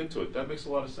if you look into it, that makes a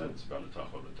lot of sense about a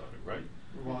tachon natanu, right?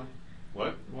 Why?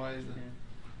 What? Why is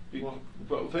that?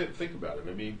 Well, think about it.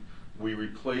 I mean, we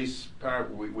replace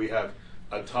we have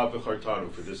a tav v'chartanu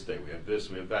for this day. We have this.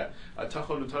 We have that. A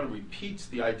tachon natanu repeats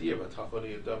the idea of a tachon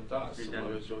yadam das.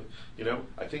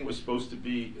 I think it was supposed to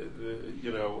be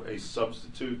a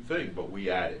substitute thing, but we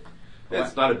add it.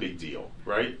 It's not a big deal,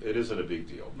 right? It isn't a big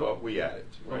deal, but we add it.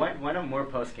 Right? Why don't more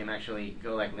poskim actually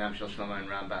go like Lam Shel Shlomo and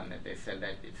Rambam, that they said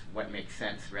that it's what makes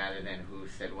sense rather than who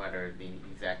said what or the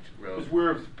exact road? Because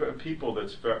we're people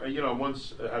that's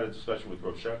once had a discussion with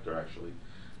Rav Schechter actually.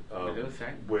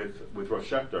 With Rav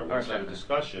Schechter, we had a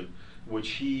discussion, which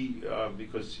he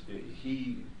because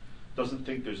he doesn't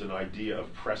think there's an idea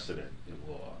of precedent in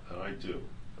law, and I do.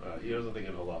 He doesn't think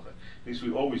in halacha. He thinks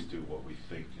we always do what we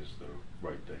think is the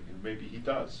right thing, and maybe he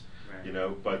does.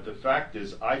 Right. But the fact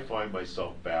is, I find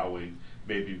myself bowing,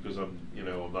 maybe because I'm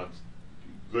not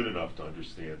good enough to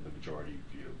understand the majority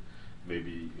view.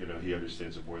 Maybe he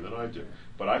understands it more than I do.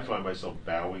 But I find myself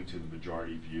bowing to the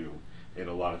majority view in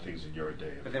a lot of things in Yoreh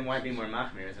Deah. But then why be more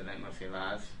machmir? Is it then mostly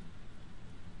laws?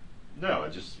 No,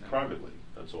 privately.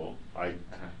 That's all.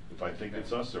 If I think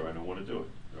it's us, or I don't want to do it.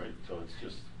 Right. So it's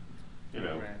just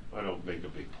I don't make a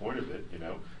big point of it,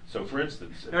 So, for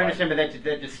instance, No, I understand, but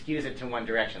that just skews it to one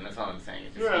direction. That's all I'm saying.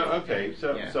 It just yeah, skews it. okay.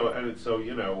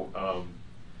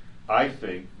 I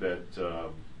think that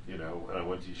and I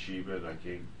went to yeshiva and I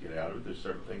can't get out of it. There's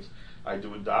certain things I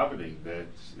do in davening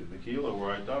that's in the kilo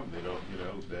where I daven. They don't,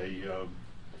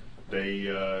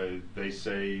 they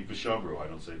say v'shamru. I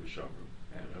don't say v'shamru.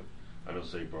 I don't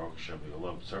say Baruch Hashem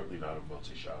L'Olam. Certainly not on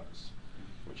Motzei Shabbos,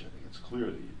 which I think it's clear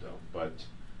that you don't. But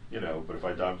but if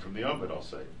I daven from the Amid, I'll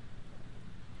say it.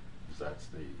 That's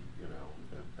the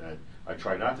and I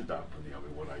try not to daven from the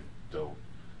Amid when I don't.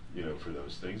 For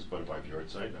those things, but if I've heard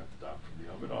say not to daven from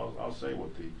the Amid, I'll say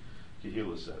what the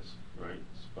Kehillah says, right?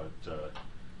 But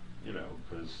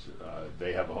because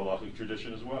they have a halachic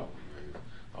tradition as well.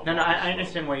 No, I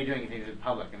understand why you're doing things in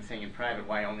public. I'm saying in private,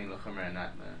 why only l'chumrah and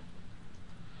not the?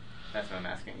 That's what I'm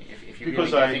asking. If you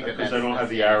because really think I don't have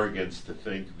the arrogance to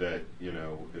think that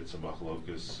it's a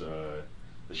machlokas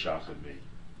the shach and me.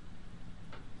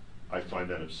 I find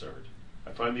that absurd.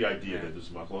 I find the idea that there's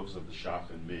machlokas of the shach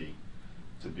and me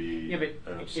to be but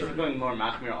an is absurd. it going more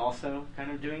machmir also kind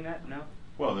of doing that? No.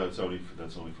 Well, that's only for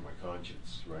my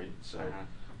conscience, right? So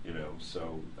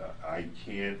I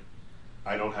can't.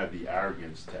 I don't have the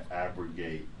arrogance to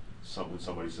abrogate when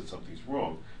somebody said something's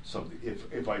wrong.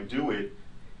 If I do it.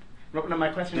 No, my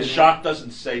question the is. Shach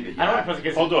doesn't say that you I don't have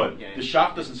know. Hold on. Yeah. The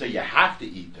Shach doesn't say you have to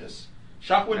eat this.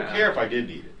 Shach wouldn't care if I didn't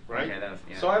eat it, right?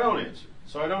 Okay, So I don't answer.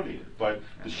 So I don't eat it. But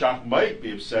the Shach might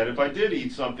be upset if I did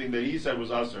eat something that he said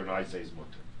was usher and I say is mutter.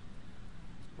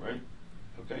 Right?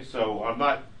 Okay, so I'm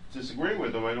not disagreeing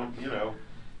with him. I don't,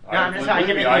 I'm just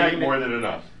saying, I eat more than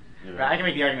enough. I can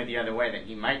make the argument the other way that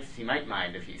he might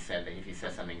mind if he says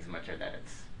something's mutter that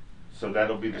it's. So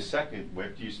that'll be the second.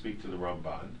 After you speak to the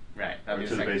Ramban, right? Or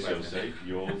to the Beis Yosef,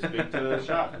 you'll speak to the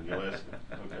Shach and you'll ask him.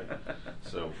 Okay.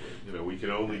 So we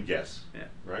can only guess. Yeah.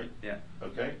 Right? Yeah.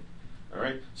 Okay. All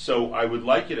right. So I would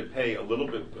like you to pay a little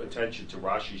bit of attention to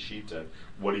Rashi Shita,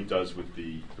 what he does with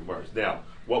the Gemaras. Now,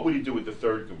 what would he do with the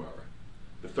third Gemara?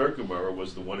 The third Gemara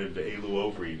was the one in Ve'elu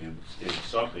Ovrin in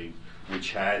Sachim,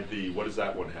 which had what does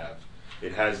that one have?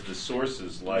 It has the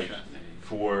sources like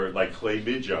Clay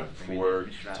Midjan for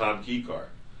Taam Kikar.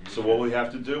 So what we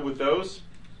have to do with those?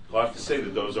 We'll have to say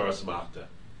that those are asmachta.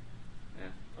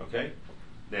 Yeah. Okay?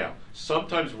 Now,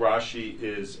 sometimes Rashi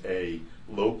is a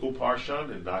local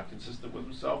parshan and not consistent with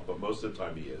himself, but most of the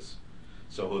time he is.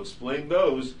 So he'll explain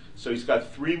those. So he's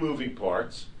got three moving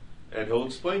parts, and he'll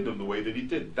explain them the way that he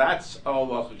did. That's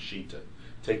halachic shita.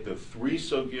 Take the three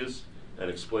sugyas and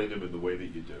explain them in the way that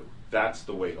you do. That's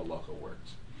the way halacha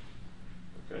works.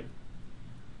 Okay?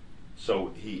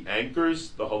 So he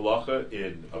anchors the halacha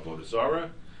in Avodah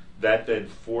Zarah. That then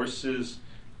forces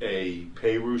a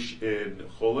perush in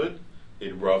Chulin,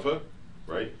 in Rava,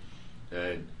 right?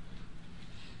 And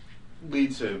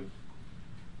leads him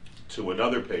to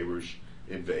another perush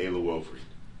in Ve'elu Ovrin.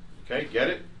 Okay, get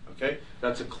it? Okay?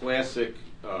 That's a classic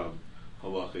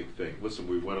halachic thing. Listen,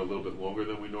 we went a little bit longer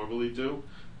than we normally do.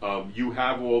 You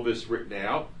have all this written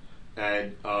out,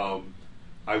 and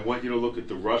I want you to look at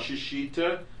the Rosh's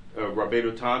Shita,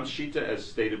 Rabbeinu Taam's Shita, as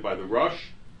stated by the Rosh,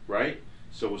 right?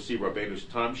 So we'll see Rabbeinu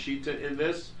Taam's Shita in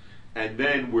this, and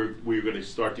then we're going to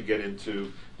start to get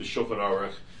into the Shulchan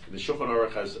Aruch. And the Shulchan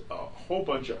Aruch has a whole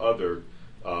bunch of other,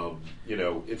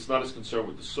 it's not as concerned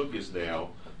with the sugyas now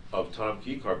of Taam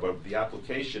Kikar, but the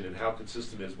application and how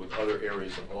consistent it is with other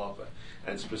areas of halacha.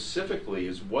 And specifically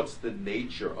is what's the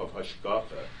nature of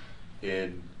hashgacha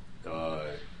in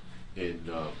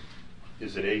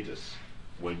is it edus?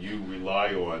 When you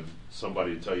rely on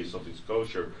somebody to tell you something's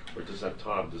kosher, or does that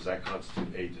Taam, does that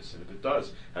constitute edus? And if it does,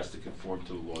 it has to conform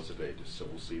to the laws of edus. So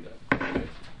we'll see that. Okay.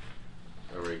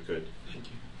 All right, good. Thank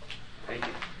you. Thank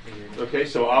you. Okay,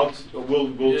 so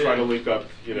we'll try to link up,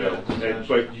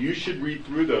 but you should read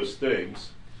through those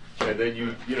things, and then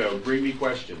you bring me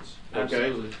questions. Okay,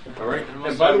 Absolutely. All right.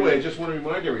 And by the way, I just want to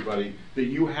remind everybody that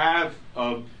you have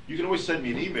you can always send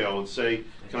me an email and say,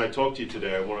 "Can I talk to you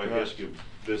today? I want to ask you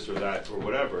this or that or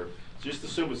whatever." Just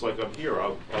assume it's like I'm here.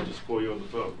 I'll just call you on the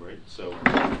phone, right? So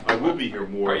I will be here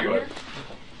more. Are you but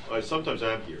here? Sometimes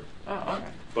I'm here. Oh,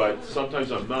 okay. But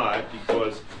sometimes I'm not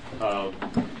because, I've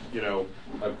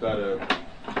got a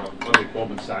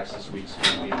Goldman Sachs this week's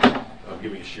meeting, I'm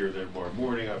giving a share there tomorrow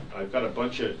morning. I've got a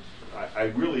bunch of. I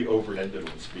really overended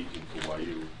on speaking for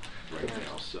YU right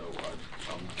now, so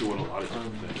I'm doing a lot of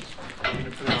different things.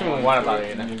 I wouldn't want to bother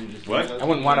you then. What? I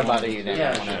wouldn't want to bother you then.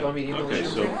 Yeah, I wanna- you want me to email Okay, you?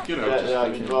 so you know, Yeah,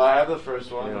 just well, I have the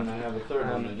first one and I have the third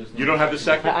one. I just you don't have the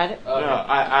second. No,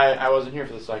 I wasn't here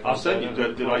for the second. I'll send so you. I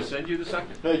don't- Did I send you the second?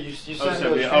 No, you sent Oh, send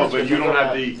the me- oh, but you don't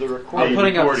have the the recording. I'm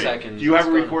putting up the recording. second. Do you have a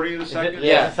It's gone. recording of the second?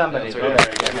 Yeah, somebody. That's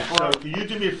Okay. right. So can you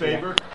do me a favor?